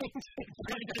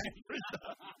 Brain Dead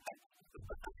prisoner.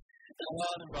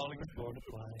 Rolling with Born to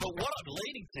Play. But what I'm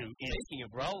leading to is, speaking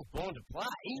of roles, Born to Play,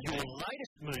 your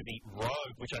latest movie,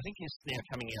 Rogue, which I think is now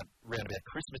coming out around about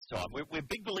Christmas time. We're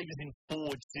big believers in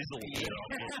forward sizzle.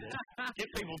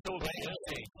 Get people talking.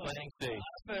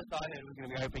 First I heard it was going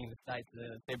to be opening in the States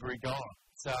February gone.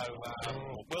 So,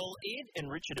 well, Ed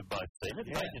and Richard have both seen it.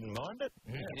 They didn't mind it.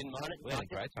 They didn't mind it. We had a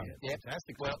great time. Yeah,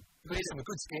 fantastic. Well, there's some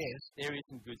good scares. There is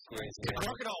some good scares. The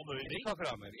crocodile movie.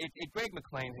 It's Greg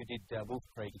McLean who did Wolf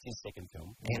Creek. It's his second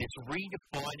film. And it's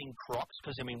redefining crocs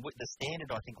because, I mean, the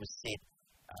standard, I think, was set,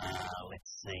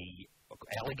 let's see,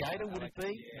 Alligator, would it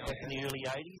be? Back in the early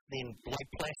 80s? Then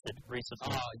Lake Placid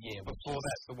recently. Oh, yeah. Before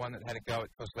that, the one that had a go at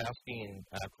Kozlowski and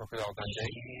Crocodile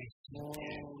Dundee.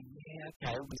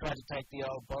 Okay. We tried to take the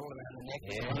old bottle around the neck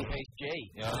of Piece G.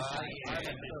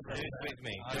 Who's with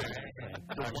me?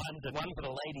 The one for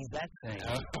the ladies, that thing.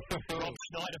 Rob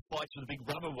Schneider fights with a big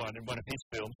rubber one in one of his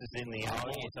films. It's in the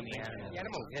Animal or something. The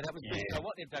Animal. Yeah, that was good. So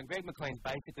what they've done, Greg McLean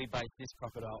basically based this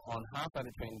crocodile on halfway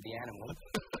between the animal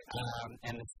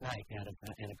and the snake out of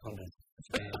Anaconda.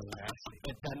 But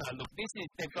no, look,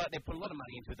 they've put a lot of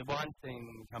money into it. The Weinstein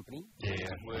Company,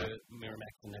 were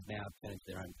Miramax, and they've now turned into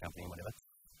their own company or whatever,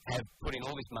 have put in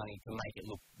all this money to make it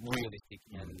look realistic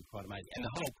and quite amazing. And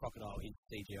the whole crocodile is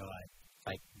CGI,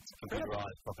 fake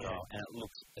computerized crocodile, and it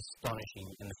looks astonishing.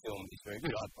 And the film is very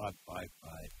good. I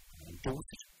endorse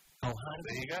it. Oh,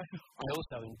 there you go. I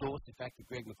also endorse the fact that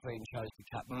Greg McLean chose to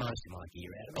cut most of my gear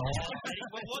out of it.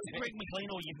 Well, wasn't Greg McLean,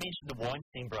 or you mentioned the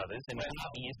Weinstein brothers, and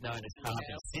he is known as Harvey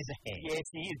Scissorhands. Yes,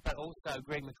 he is, but also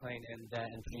Greg McLean and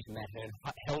producer Matt Hearn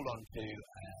held on to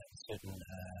certain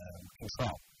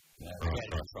control.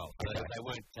 Control. So they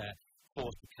weren't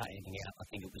forced to cut anything out. I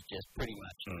think it was just pretty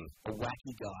much a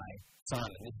wacky guy,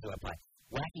 Simon, this is who I play,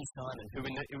 wacky Simon, who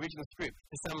in the original script,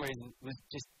 for some reason, was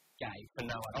just gay for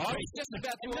no other reason. It's just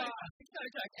about to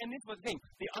joke. And this was the thing.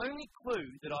 The only clue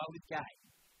that I was gay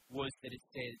was that it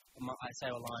says, I say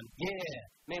a line,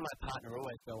 me and my partner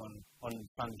always go on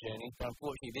fun journeys, but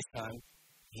unfortunately this time,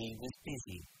 he was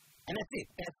busy. And that's it.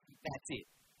 That's it.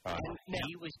 Now,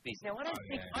 he was busy. Now, I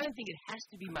don't think it has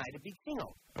to be made a big thing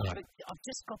of. But I've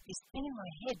just got this thing in my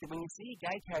head that when you see a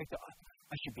gay character,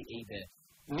 I should be either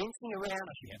mincing around,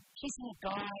 I should be kissing a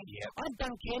guy. I've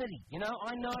done Kennedy,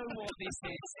 I know what this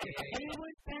is. And you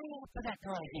weren't paying up for that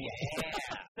kind of thing.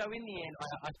 So in the end,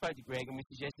 I spoke to Greg and we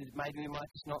suggested that maybe we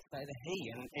might just not say the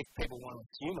he, and if people want to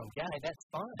assume I'm gay, that's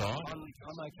fine. I'm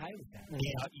okay with that.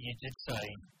 Yeah, you did say,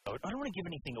 I don't want to give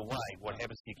anything away, what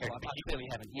happens to your character. I clearly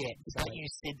haven't yet. But you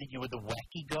said that you were the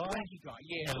wacky guy? Wacky guy,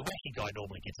 yeah. Now, the wacky guy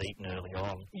normally gets eaten early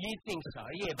on. You'd think so,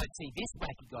 yeah, but see, this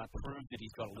wacky guy proved that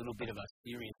he's got a little bit of a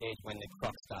serious edge when the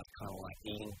croc starts kind of like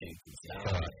eating things and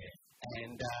stuff.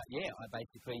 And, I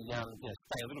basically,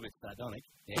 stay a little bit sardonic,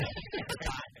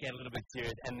 get a little bit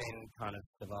serious, and then kind of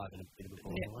survive in a bit of a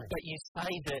boring way. But you say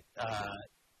that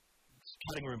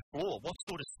cutting room floor, what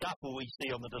sort of stuff will we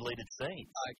see on the deleted scenes?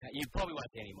 Okay, you probably won't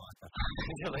see any of my stuff.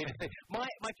 Deleted scenes.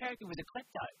 My character was a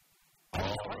klepto. Right.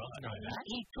 I know that.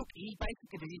 He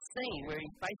basically did this scene where he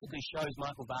basically shows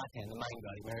Michael Bartan, the main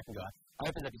guy, the American guy,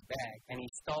 opens up his bag and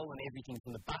he's stolen everything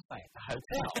from the buffet at the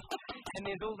hotel. And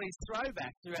there's all these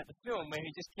throwbacks throughout the film where he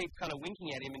just keeps kind of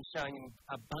winking at him and showing him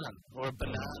a bun or a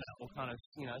banana or kind of,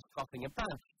 scoffing a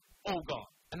bun. All gone.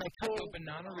 And they cut your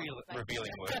banana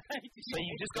revealing work. So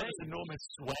you just got this enormous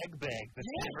swag bag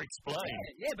that's never explained.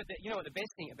 Yeah, but you know what the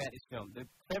best thing about this film, the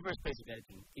cleverest piece of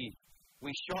editing is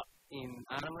we shot in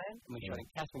Arnhem Land, and we shot in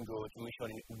Catherine Gorge, and we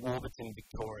shot in Warburton,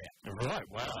 Victoria. Right,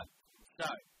 wow. So,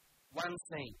 one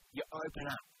scene, you open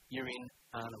up, you're in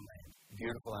Arnhem Land,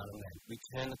 beautiful Arnhem Land. We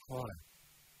turn the corner,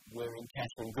 we're in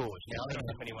Catherine Gorge. Now, I don't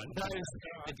know if anyone knows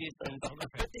the distance,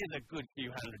 but there's a good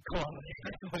few hundred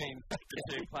kilometres between the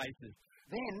two places.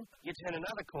 Then, you turn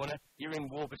another corner, you're in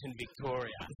Warburton,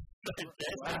 Victoria.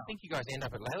 I think you guys end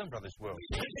up at Leyland Brothers World.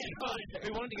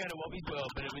 We wanted to go to Wobby's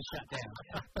World, but it was shut down.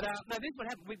 But no, this is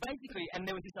what happened. We basically, and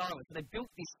there was this island, so they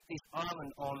built this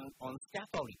island on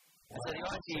scaffolding. And so the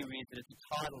idea is that it's a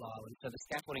tidal island, so the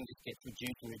scaffolding just gets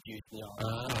reduced and reduced in the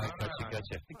island.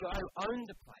 Gotcha. The guy who owned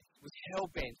the place was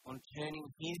hell-bent on turning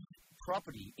his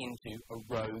property into a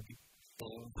rogue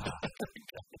theme park.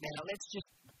 Now, let's just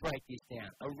break this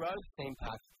down. A rogue theme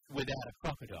park without a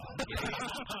crocodile. A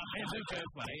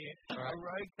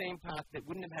rogue theme park that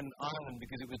wouldn't have had an island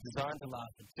because it was designed to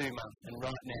last for 2 months, and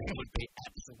right now it would be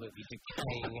absolutely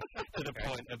decaying to the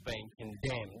point of being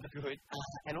condemned. Good.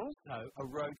 And also a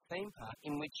rogue theme park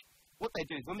in which what they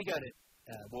do is when we go to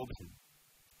Warburton,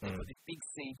 they've got this big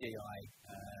CGI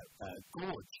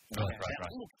gorge. Right. It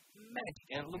looks magic,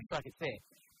 and it looks like it's there.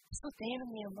 It's not there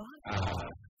in real life.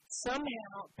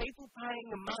 Somehow, people paying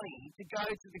the money to go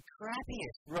to the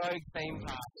crappiest rogue theme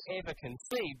park ever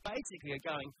conceived basically are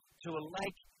going to a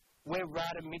lake where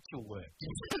Rada Mitchell works.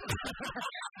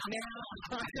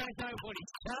 Now, I don't know what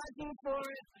he's charging for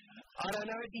it. I don't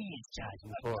know if he is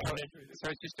charging for it. So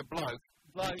it's just a bloke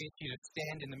gets you to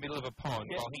stand in the middle of a pond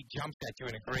while he jumps at you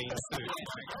in a green suit.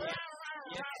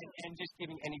 And just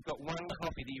giving, and he's got one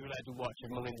copy that you're allowed to watch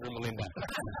of Melinda and Melinda.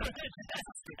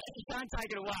 You can't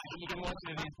take it away, you can watch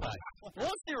it in his place.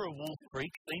 Was there a Wolf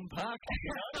Creek theme park?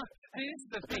 This is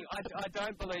the thing, I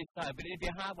don't believe so, but it'd be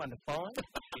a hard one to find.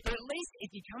 But at least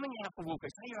if you're coming out for Wolf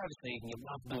Creek, say you're overseas and you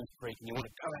love Wolf Creek and you want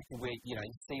to go back to where, you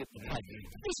see it the place,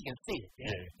 at least you can see it.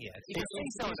 Yeah. If you see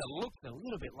something that looks a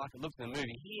little bit like it looks in the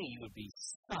movie, here you would be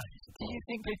so disappointed. Do you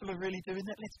think people are really doing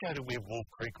that? Let's go to where Wolf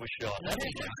Creek was shot. That'd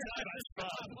be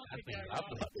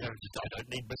lovely. I don't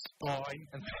need my spine.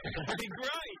 That'd be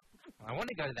great. I want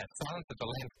to go to that Silence of the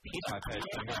Lambs pit I've heard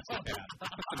so much about.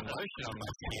 Put some lotion on my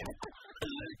skin.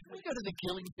 Can we go to the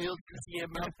killing field?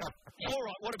 All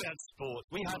right, what about sports?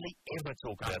 We hardly ever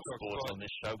talk about sports on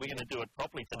this show. We're going to do it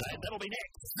properly today, and that'll be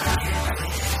next.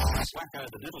 Wacko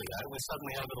the Diddly-O, we're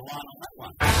suddenly over the line on that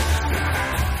one.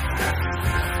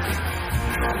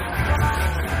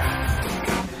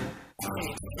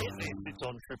 It's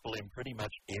on Triple M pretty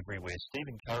much everywhere.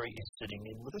 Stephen Curry is sitting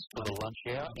in with us for the lunch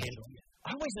hour, and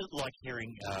I always like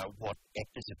hearing what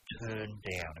actors have turned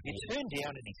down. Have you turned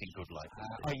down anything good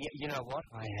lately? You know what?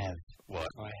 I have. What?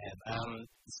 I have.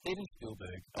 Steven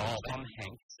Spielberg. Tom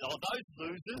Hanks. Oh, those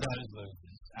losers.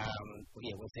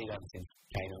 What's he done since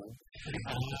Canaan?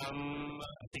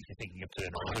 I think you're thinking of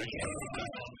Turner.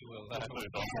 We'll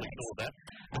move on. We saw that.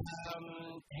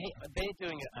 They're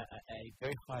doing a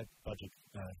very high budget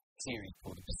series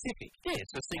called The Pacific. Yeah,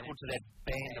 it's a sequel to that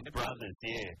Band of Brothers,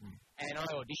 And I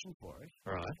auditioned for it.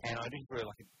 Right. And I auditioned for a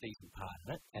decent part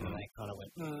of it. And they kind of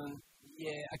went,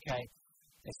 okay.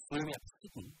 They flew me up to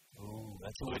Sydney. Oh,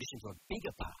 that's to audition for a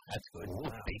bigger part. That's good.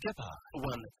 A bigger part.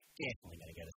 One that's definitely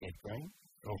going to go to Seth Green.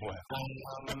 Oh, wow.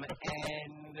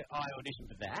 And I auditioned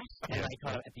for that. And they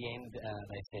kind of, at the end,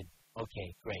 they said, okay,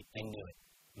 great, they knew it.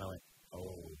 And I went,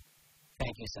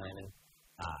 thank you, Simon.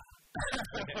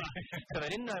 So they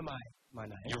didn't know my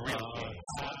name. Your real name.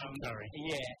 Sorry.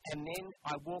 Yeah, and then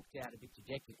I walked out a bit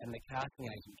dejected, and the casting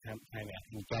agent came out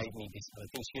and gave me this other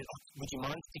thing. She goes, would you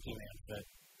mind sticking around for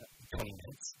 20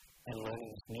 minutes and learning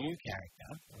this new character?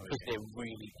 Because they're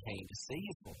really keen to see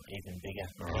you for it. Even bigger.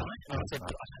 Right. And I said,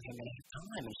 but I don't have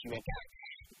time. And she went,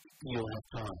 you'll have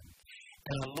time.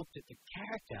 And I looked at the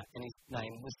character, and his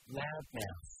name was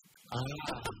Loudmouth.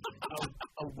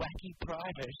 A wacky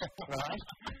private, right,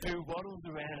 who waddles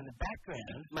around in the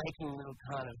background making little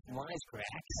kind of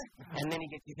wisecracks, and then he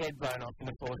gets his head blown off in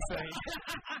the fourth scene.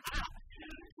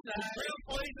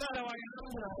 So I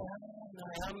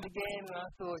hummed again, and I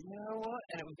thought, you know what?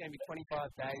 And it was going to be 25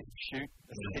 days of shoot,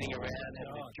 sitting around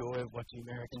having the joy of watching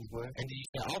Americans work. And you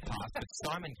say, I'll pass, but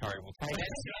Simon Curry will take it.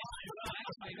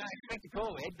 I expect a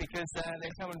call, Ed, because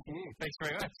they're coming to you. Thanks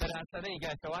very much. But so there you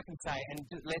go. So I can say, and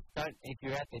if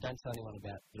you're out there, don't tell anyone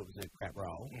about that it was a crap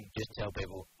role. Just tell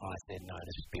people I said no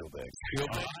to Spielberg. And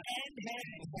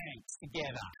Hanks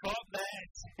together. Cop that.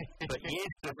 But yes,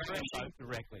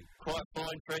 directly. Quite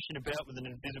fine, fresh and about with an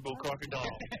invisible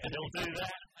crocodile. And he'll do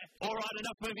that. All right,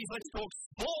 enough movies. Let's talk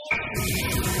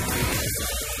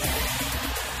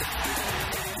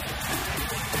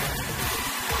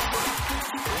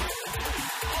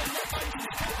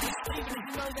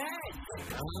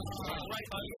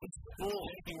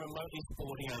Anything remotely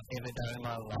sporting I've ever done in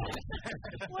my life.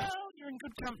 Well, you're in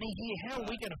good company here. How are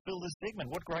we going to fill this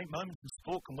segment? What great moments in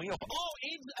sport can we offer? Oh,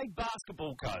 Ed's a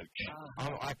basketball coach.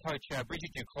 I coach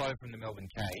Bridget Duclos from the Melbourne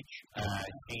Cage.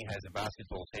 She has a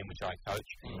basketball team which I coach.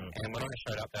 And when I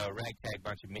showed up, they were a ragtag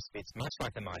bunch of misfits, much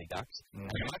like the Mighty Ducks, and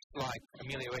much like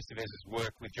Emilio Estevez's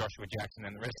work with Joshua Jackson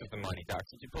and the rest of the Mighty Ducks.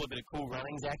 Did you pull a bit of Cool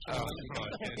Runnings action?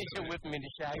 Did you whip them into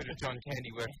shape? A bit of John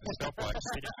Candy work for the stoplights.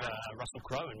 A bit of Russell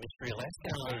Crowe and Mystery Alaska.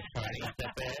 Not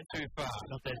that bad. Too far.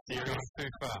 Not that serious. Too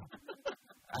far.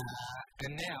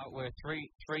 And now we're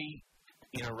three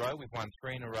in a row. We've won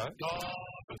 3 in a row. Oh,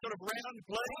 some sort of round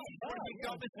play. What have you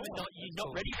got this week? You're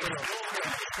not ready for it.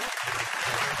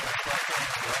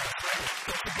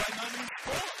 That's a great moment in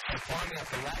sport. Climbing up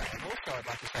the ladder. And also, I'd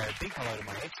like to say a big hello to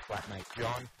my ex-flatmate,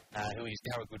 John, who is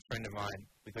now a good friend of mine,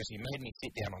 because he made me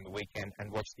sit down on the weekend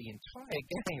and watch the entire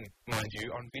game, mind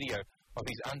you, on video of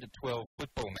his under-12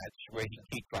 football match where he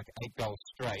kicked like 8 goals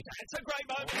straight. It's a great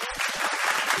moment.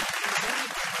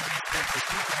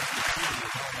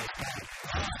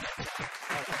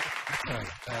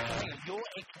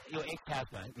 Your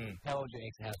ex-housemate, how old is your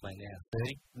ex-housemate now?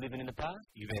 30? Living in the park?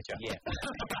 You betcha. Yeah.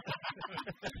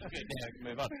 Good, now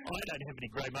move on. I don't have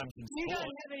any great moments in sport. You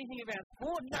don't have anything about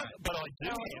sport? No, but I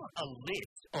do have a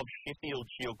list of Sheffield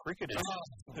Shield cricketers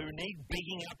who need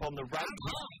bigging up on the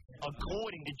radar,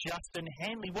 according to Justin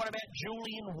Hanley. What about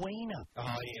Julian Weiner?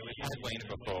 Oh, yeah, we've had Weiner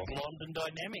before. Blonde and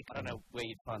dynamic. I don't know where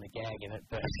you'd find the gag in it,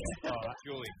 but... All right,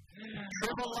 Julian.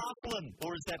 Trevor Laughlin,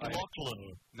 or is that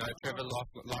Lachlan? No, Trevor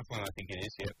Laughlin, I think it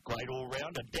is, yeah. Great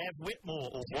all-rounder. Dav Whitmore,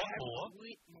 or Watmore.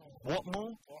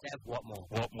 Watmore? Dav Watmore.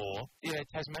 Watmore. Yeah,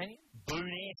 Tasmanian?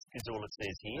 Boone-esque is all it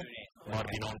says here. Might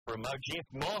have been on for a mo. Jeff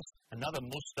Moss, another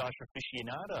moustache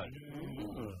aficionado.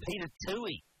 Peter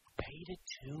Toohey. Peter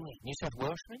Toohey. New South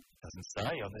Welshman? Doesn't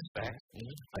say on this back.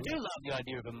 I do love the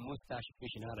idea of a moustache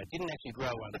aficionado. Didn't actually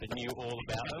grow one, but knew all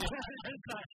about them.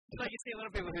 So you see a lot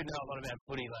of people who know a lot about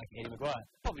footy, like Eddie McGuire.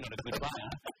 Probably not a good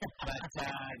player, but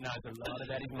knows a lot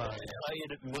about his mind.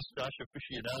 Played at Moustache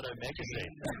Aficionado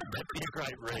magazine. That'd be a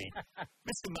great read.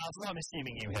 Mr. Marsden, I'm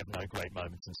assuming you have no great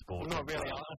moments in sport. Not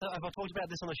really. Have I talked about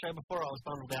this on the show before? I was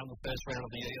bundled down in the first round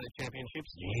of the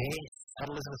championships. Yes. At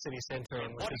Elizabeth City Centre.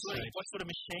 What sort of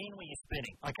machine were you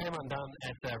spinning? I came undone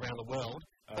at Around the World.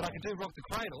 But I could do Rock the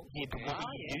Cradle. Yeah, but what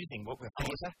were you using? What were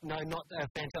No, not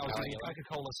Fanta. I was using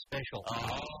Coca-Cola Special.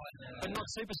 But not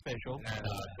Super Special. No.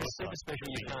 Super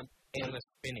Special you can't endless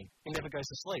spinning. It never goes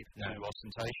to sleep. No,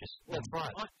 ostentatious. That's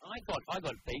right. I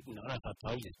got beaten. I don't know if I've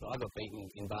told you this, but I got beaten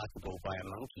in basketball by a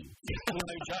monkey.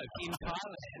 No joke. In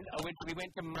Thailand, we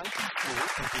went to monkey school.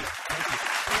 Thank you.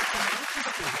 We went to monkey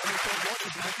school. And we said, what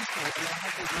is monkey school? And I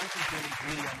had these monkeys doing these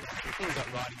really unnatural things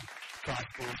like riding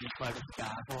tricycles and smoking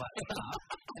cigars and all that stuff.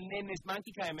 And then this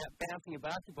monkey came out bouncing a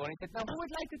basketball and he said, no, who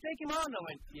would like to take him on? I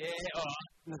went, yeah, all right.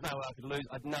 There's no way I could lose.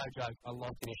 No joke. I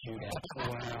lost in a shootout.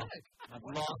 Wow. I've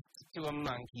lost to a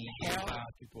monkey in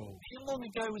basketball. How long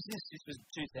ago was this? This was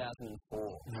 2004.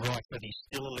 Right, but he's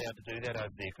still allowed to do that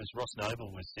over there because Ross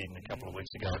Noble was in a couple of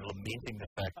weeks ago lamenting the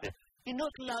fact that you're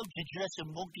not allowed to dress a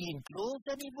monkey in clothes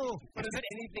anymore. But is it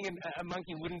anything a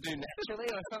monkey wouldn't do naturally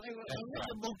or something?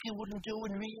 A monkey wouldn't do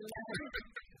in real life.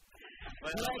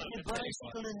 Like the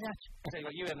bicycle and that. So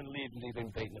you haven't lived and you've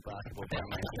been beaten a basketball down,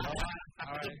 mate.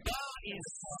 The bar is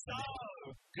so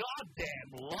goddamn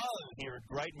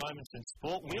great moments in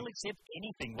sport. We'll accept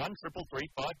anything.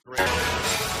 1-333-533.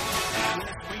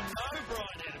 We know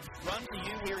Brian Adams. Run to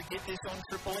you here at Get This on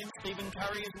Triple M. Stephen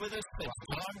Curry is with us. It's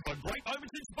time for great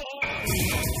moments in sport.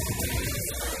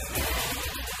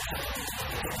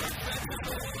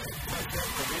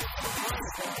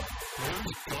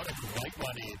 Who's got a great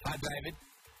one here? Hi, David.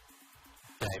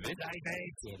 David. G'day,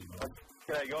 guys.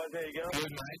 How you going? Good,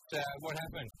 mate. What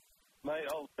happened? Mate,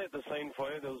 I'll set the scene for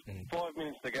you. There was 5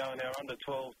 minutes to go in our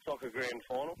under-12 soccer grand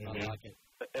final. I like it.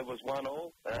 It was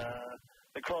 1-1.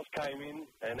 The cross came in,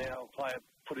 and our player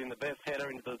put in the best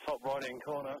header into the top right-hand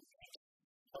corner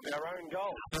of our own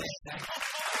goal. Was it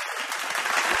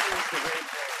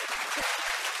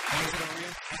a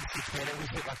real fancy header? Was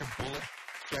it like a bullet?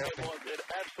 It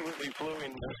absolutely flew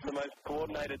in. It's the most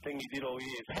coordinated thing he did all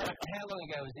year. How long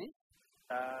ago was this?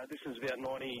 This is about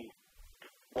 91.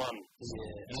 Yeah.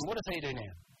 And what does he do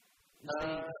now?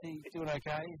 Is he doing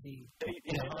okay? Is he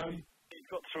at home? He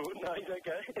got through it. No, he's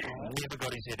okay. Never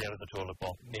got his head out of the toilet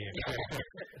bowl.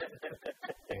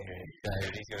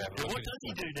 What does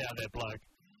he do now, that bloke?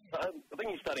 I think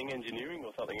he's studying engineering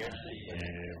or something.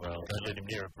 Well, don't let him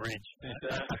near a bridge.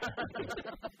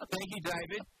 Thank you,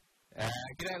 David.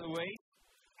 G'day, Louise.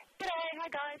 G'day, hi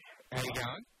guys. How you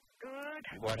going? Good.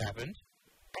 What happened?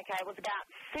 Okay, it was about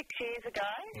 6 years ago,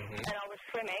 and I was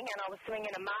swimming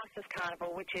in a Masters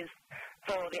Carnival, which is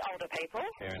for the older people.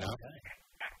 Fair enough.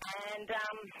 And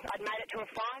I'd made it to a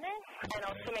final, and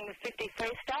I was swimming the 50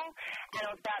 freestyle,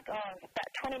 and I was about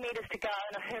 20 metres to go,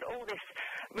 and I heard all this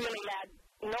really loud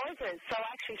noises, so I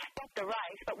actually stopped the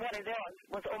race, but what it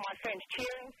was all my friends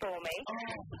cheering for me.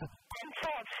 And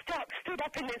so I stood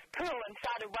up in this pool and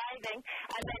started waving,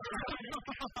 and then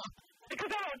because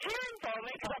they were cheering for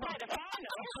me because I made a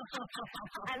final.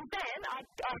 And then I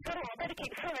thought, I better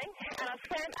keep swimming, and I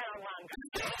swam and I won.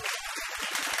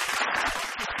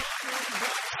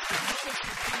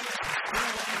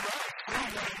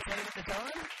 At the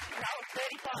time? I was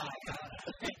 35.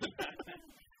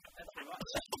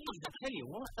 I tell you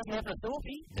what, doesn't have a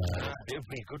Thorpe. No, it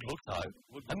would be a good look, though.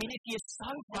 I mean, if you're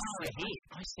so far ahead,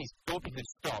 I see Thorpe could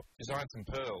stop, design some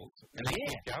pearls, and then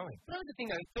keep going. But that's the thing,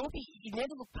 though, Thorpe, he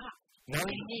never looked past. No,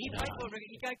 he played for it,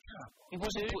 you go, come. It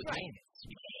wasn't put in.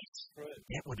 Yes.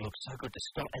 That would look so good to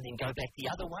stop and then go back the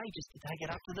other way just to take it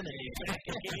up to the net.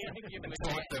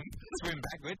 Swim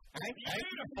backwards.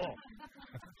 Beautiful.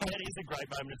 That is a great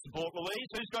moment of support, Louise.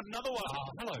 Who's got another one?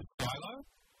 Hello, Philo.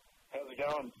 How's it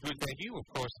going? Good, thank you. Of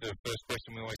course, the first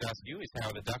question we always ask you is, how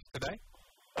are the Ducks today?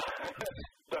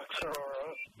 Ducks are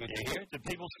alright. Good to hear. Do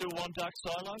people still want Ducks,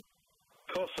 Silo?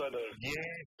 Of course I do. Yeah,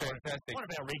 fantastic. One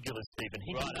of our regulars, Stephen.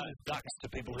 He gives Ducks to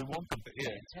people who want them.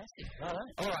 Yeah. Fantastic.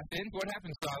 All right, then. What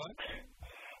happened, Silo?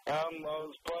 I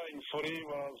was playing footy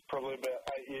when I was probably about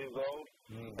 8 years old,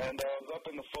 and I was up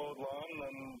in the forward line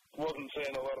and wasn't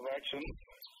seeing a lot of action.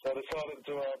 So I decided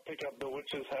to pick up the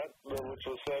witch's hat, which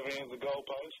was serving as a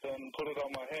goalpost, and put it on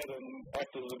my head and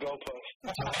act as a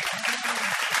goalpost.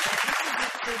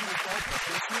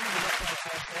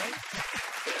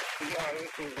 No,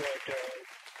 this was like,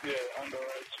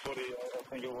 underage footy, I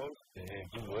think it was. Yeah,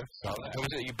 good work.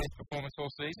 Was it your best performance all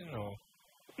season, or?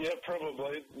 Yeah,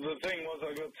 probably. The thing was,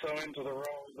 I got so into the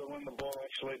role that when the ball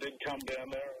actually did come down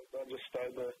there, I just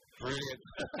stayed there. Brilliant.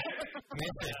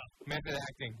 Method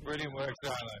acting. Brilliant work,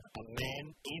 Silo. A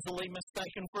man easily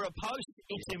mistaken for a post.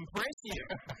 It's impressive.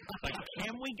 But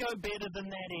can we go better than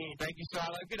that, Ed? Thank you,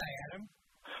 Silo. Good day, Adam.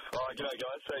 Oh, g'day,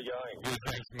 guys. How you going? Good,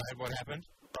 thanks, mate. What happened?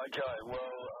 Okay,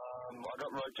 well, I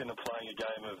got roped into playing a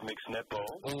game of mixed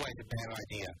netball. Always a bad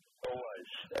idea. Always.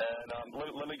 And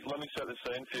let me set the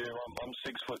scene for you. I'm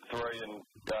 6'3" and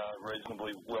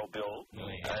reasonably well built.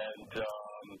 And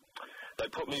they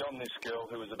put me on this girl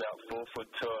who was about 4'2",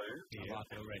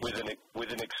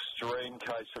 with an extreme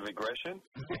case of aggression.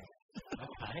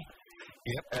 Okay.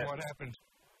 Yep. And what happened?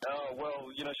 Oh, well,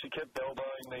 she kept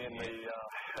elbowing me in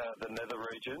the nether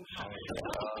regions.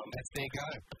 That's their go.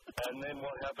 And then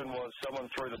what happened was someone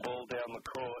threw the ball down the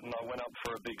court, and I went up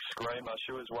for a big screamer.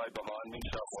 She was way behind me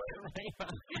somewhere.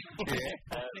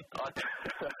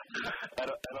 And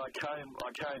I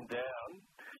came down,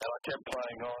 and I kept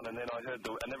playing on, and then I heard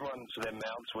their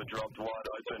mouths were dropped wide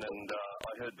open, and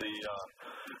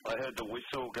I heard the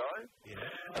whistle go. Yeah.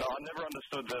 And I never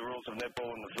understood the rules of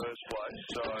netball in the first place,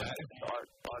 so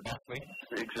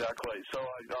exactly. So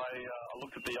I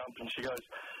looked at the ump, and she goes,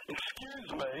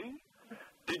 "Excuse me,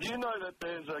 did you know that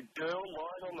there's a girl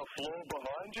lying on the floor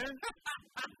behind you?"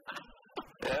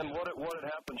 And what had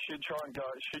happened? She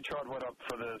went up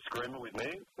for the screamer with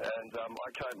me, and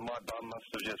my bum must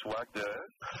have just whacked her,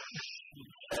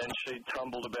 and she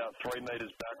tumbled about 3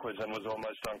 metres backwards and was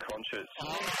almost unconscious.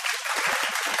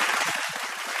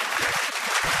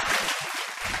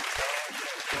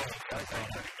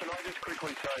 Can I just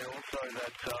quickly say also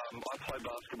that I play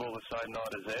basketball the same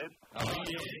night as Ed? Oh,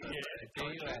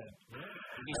 yeah.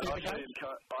 And I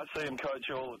see him coach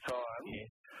all the time. Yeah.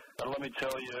 And let me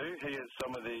tell you, he has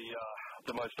some of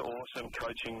the most awesome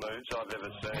coaching moves I've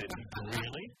ever seen.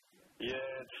 Really? Yeah,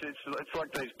 it's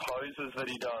like these poses that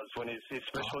he does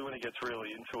especially when he gets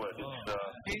really into it.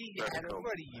 It's very cool.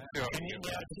 What are you doing? And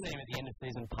then I see him at the end of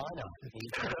season Pino.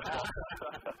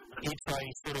 It's a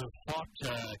sort of hot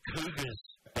Cougars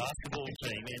basketball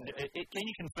team, and can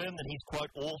you confirm that he's quite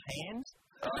all hands?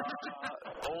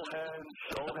 All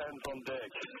hands on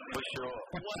deck, for sure.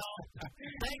 Well,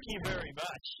 thank you very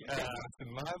much.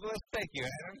 Marvellous. Thank you,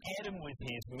 Adam. Adam with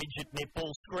his midget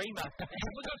netball screamer.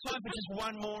 Have we got time for just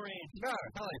one more, Ed? No.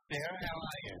 Hello, Sarah. How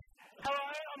are you? Hello,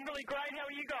 I'm really great. How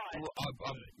are you guys? Well,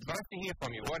 I'm nice to hear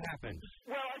from you. What happened?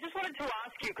 Well, I just wanted to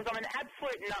ask you, because I'm an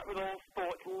absolute nut with all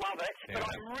sports, love it, but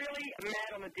I'm really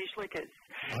mad on the dish lickers.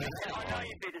 And I know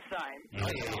you'd be the same.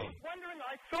 I was wondering,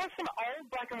 I saw some old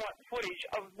black and white footage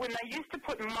of when they used to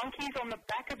put monkeys on the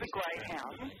back of the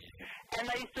greyhounds, and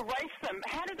they used to race them.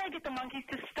 How did they get the monkeys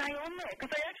to stay on there?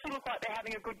 Because they actually look like they're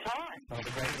having a good time. Well,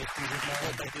 the great issue is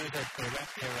what they do is they wrap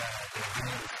their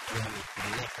hands around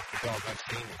the neck of the dog. I've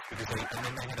seen it. And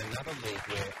then they had another league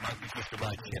where monkeys used to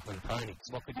ride Shetland ponies.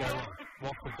 What could go wrong?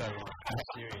 What could go wrong? I'm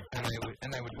serious.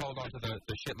 And they would hold on to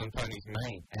the Shetland ponies'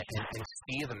 mane and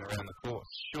steer them around the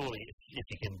course. Surely, if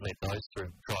you can let those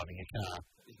through driving a car,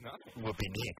 would be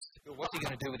next. What's he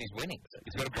going to do with his winnings?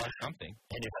 He's got to buy something.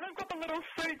 And they've got the little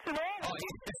suits and all. Oh,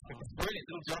 yeah. Brilliant.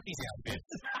 Little jockey's outfit.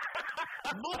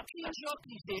 Monkey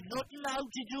jockeys, they're not allowed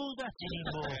to do that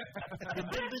anymore.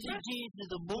 Remember the days of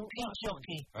the monkey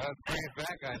jockey? Well, bring it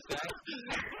back, I say.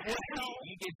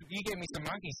 You give me some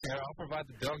monkeys, Sarah. I'll provide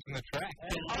the dogs on the track.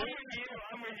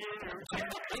 I'm with you.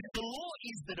 If the law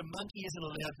is that a monkey isn't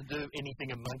allowed to do anything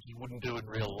a monkey wouldn't do in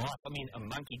real life, I mean, a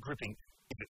monkey gripping,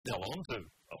 if it fell onto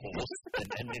a horse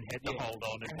and then had to hold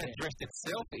on and dressed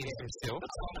itself himself.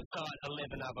 Alongside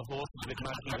 11 other horses with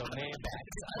monkeys on their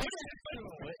backs.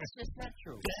 It's just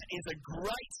natural. That is a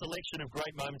great selection of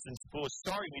great moments in sports.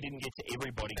 Sorry we didn't get to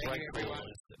everybody. Great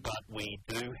callers, but we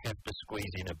do have to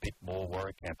squeeze in a bit more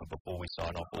Warwick Kappa before we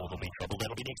sign off, or there'll be trouble.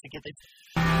 That'll be next to get this.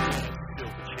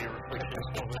 Still the chair reflections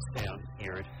of us down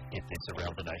here at It's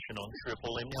Around the Nation on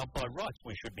Triple M. Now, by rights,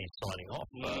 we should be signing off.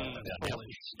 Now,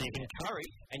 Stephen Curry.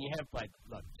 And you have played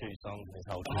like 2 songs in this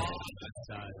whole time.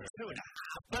 So, 2.5.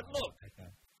 But look,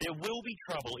 there will be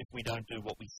trouble if we don't do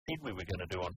what we said we were going to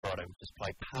do on Friday, which is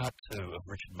play part 2 of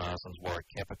Richard Marsden's Warwick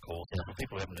Kappa calls. Now, for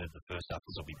people who haven't heard the first half,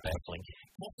 this will be baffling.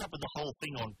 What's up with the whole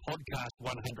thing on podcast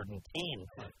 110?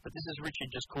 But this is Richard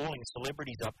just calling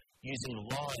celebrities up using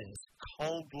lines,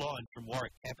 cold lines from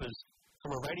Warwick Kappa's.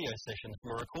 From a radio session,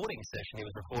 from a recording session. He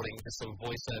was recording for some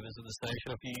voiceovers of the station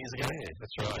a few years ago. Yeah,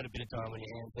 that's right. Had a bit of time on your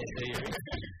hands there, do you?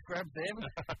 Grabbed them,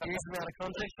 used them out of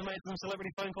context and made some celebrity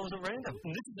phone calls at random.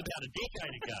 And this is about a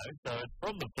decade ago, so it's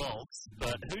from the vaults.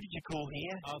 But who did you call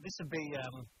here? This would be,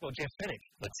 Jeff Fennick.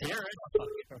 Let's hear it.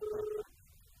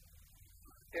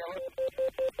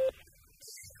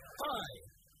 Hi.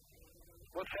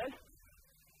 What's that?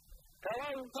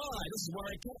 Hello? Hi, this is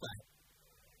Warwick Kappa.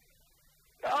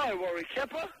 Hi, Warwick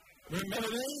Kappa. Remember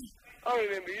me? I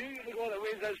remember you. The guy that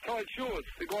wears those tight shorts.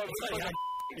 The guy that looks like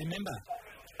Remember.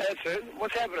 That's it.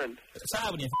 What's happening? It's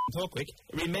hard when you talk quick.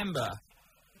 Remember.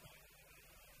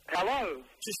 Hello?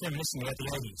 Just them listening about the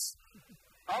 80s.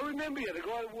 I remember you. The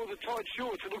guy that wore the tight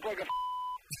shorts. It looked like a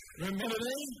Remember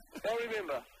me? I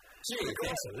remember. Gee,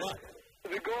 thanks a lot.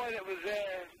 The guy that was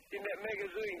in that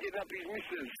magazine getting up his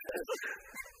missus.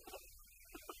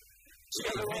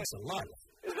 Gee, thanks a lot.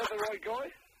 Is that the right guy?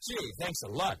 Gee, thanks a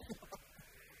lot.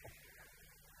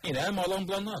 You know, my long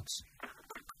blonde locks.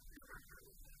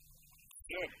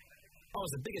 Yeah. I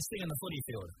was the biggest thing in the footy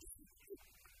field.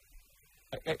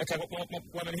 Okay,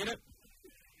 want me to hit it?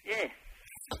 Yeah.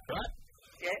 Right?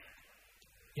 Yeah.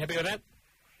 You happy with that?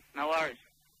 No worries.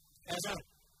 How's that?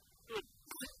 Good.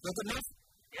 Good enough?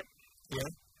 Yep. Yeah.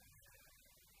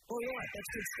 All right, that's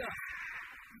good stuff.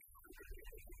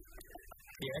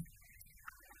 Yeah.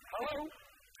 Hello?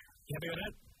 You happy with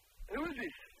that? Who is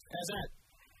this? How's that?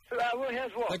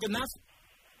 How's what? Good enough?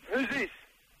 Who's this?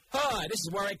 Hi, this is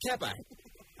Warwick Kappa.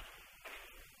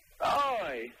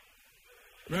 Hi.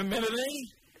 Remember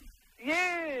me?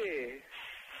 Yeah.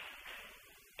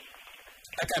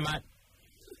 Okay, mate.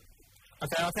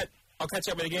 Okay, I'll catch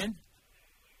up with you again.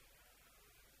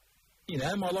 You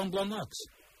know, my long blonde locks.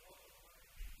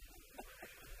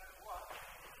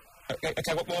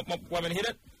 Okay, want me to hit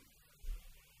it?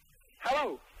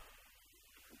 Hello?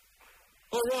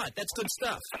 All right, that's good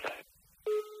stuff.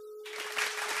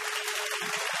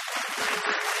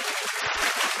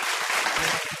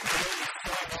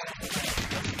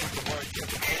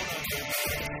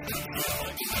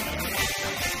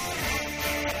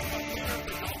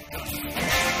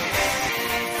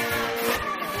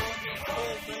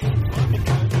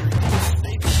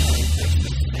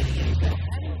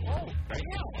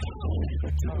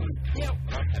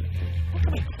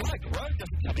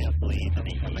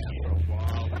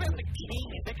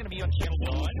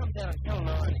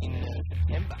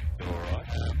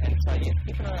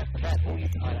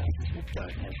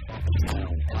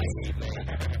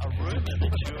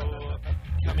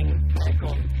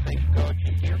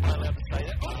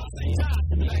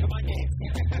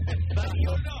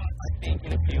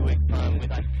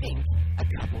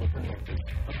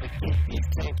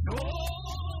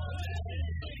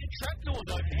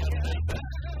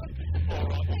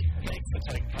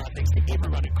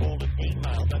 Everyone who called and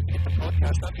emailed. Don't forget the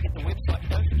podcast. Don't forget the website.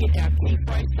 Don't forget our key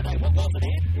phrase today. What was it?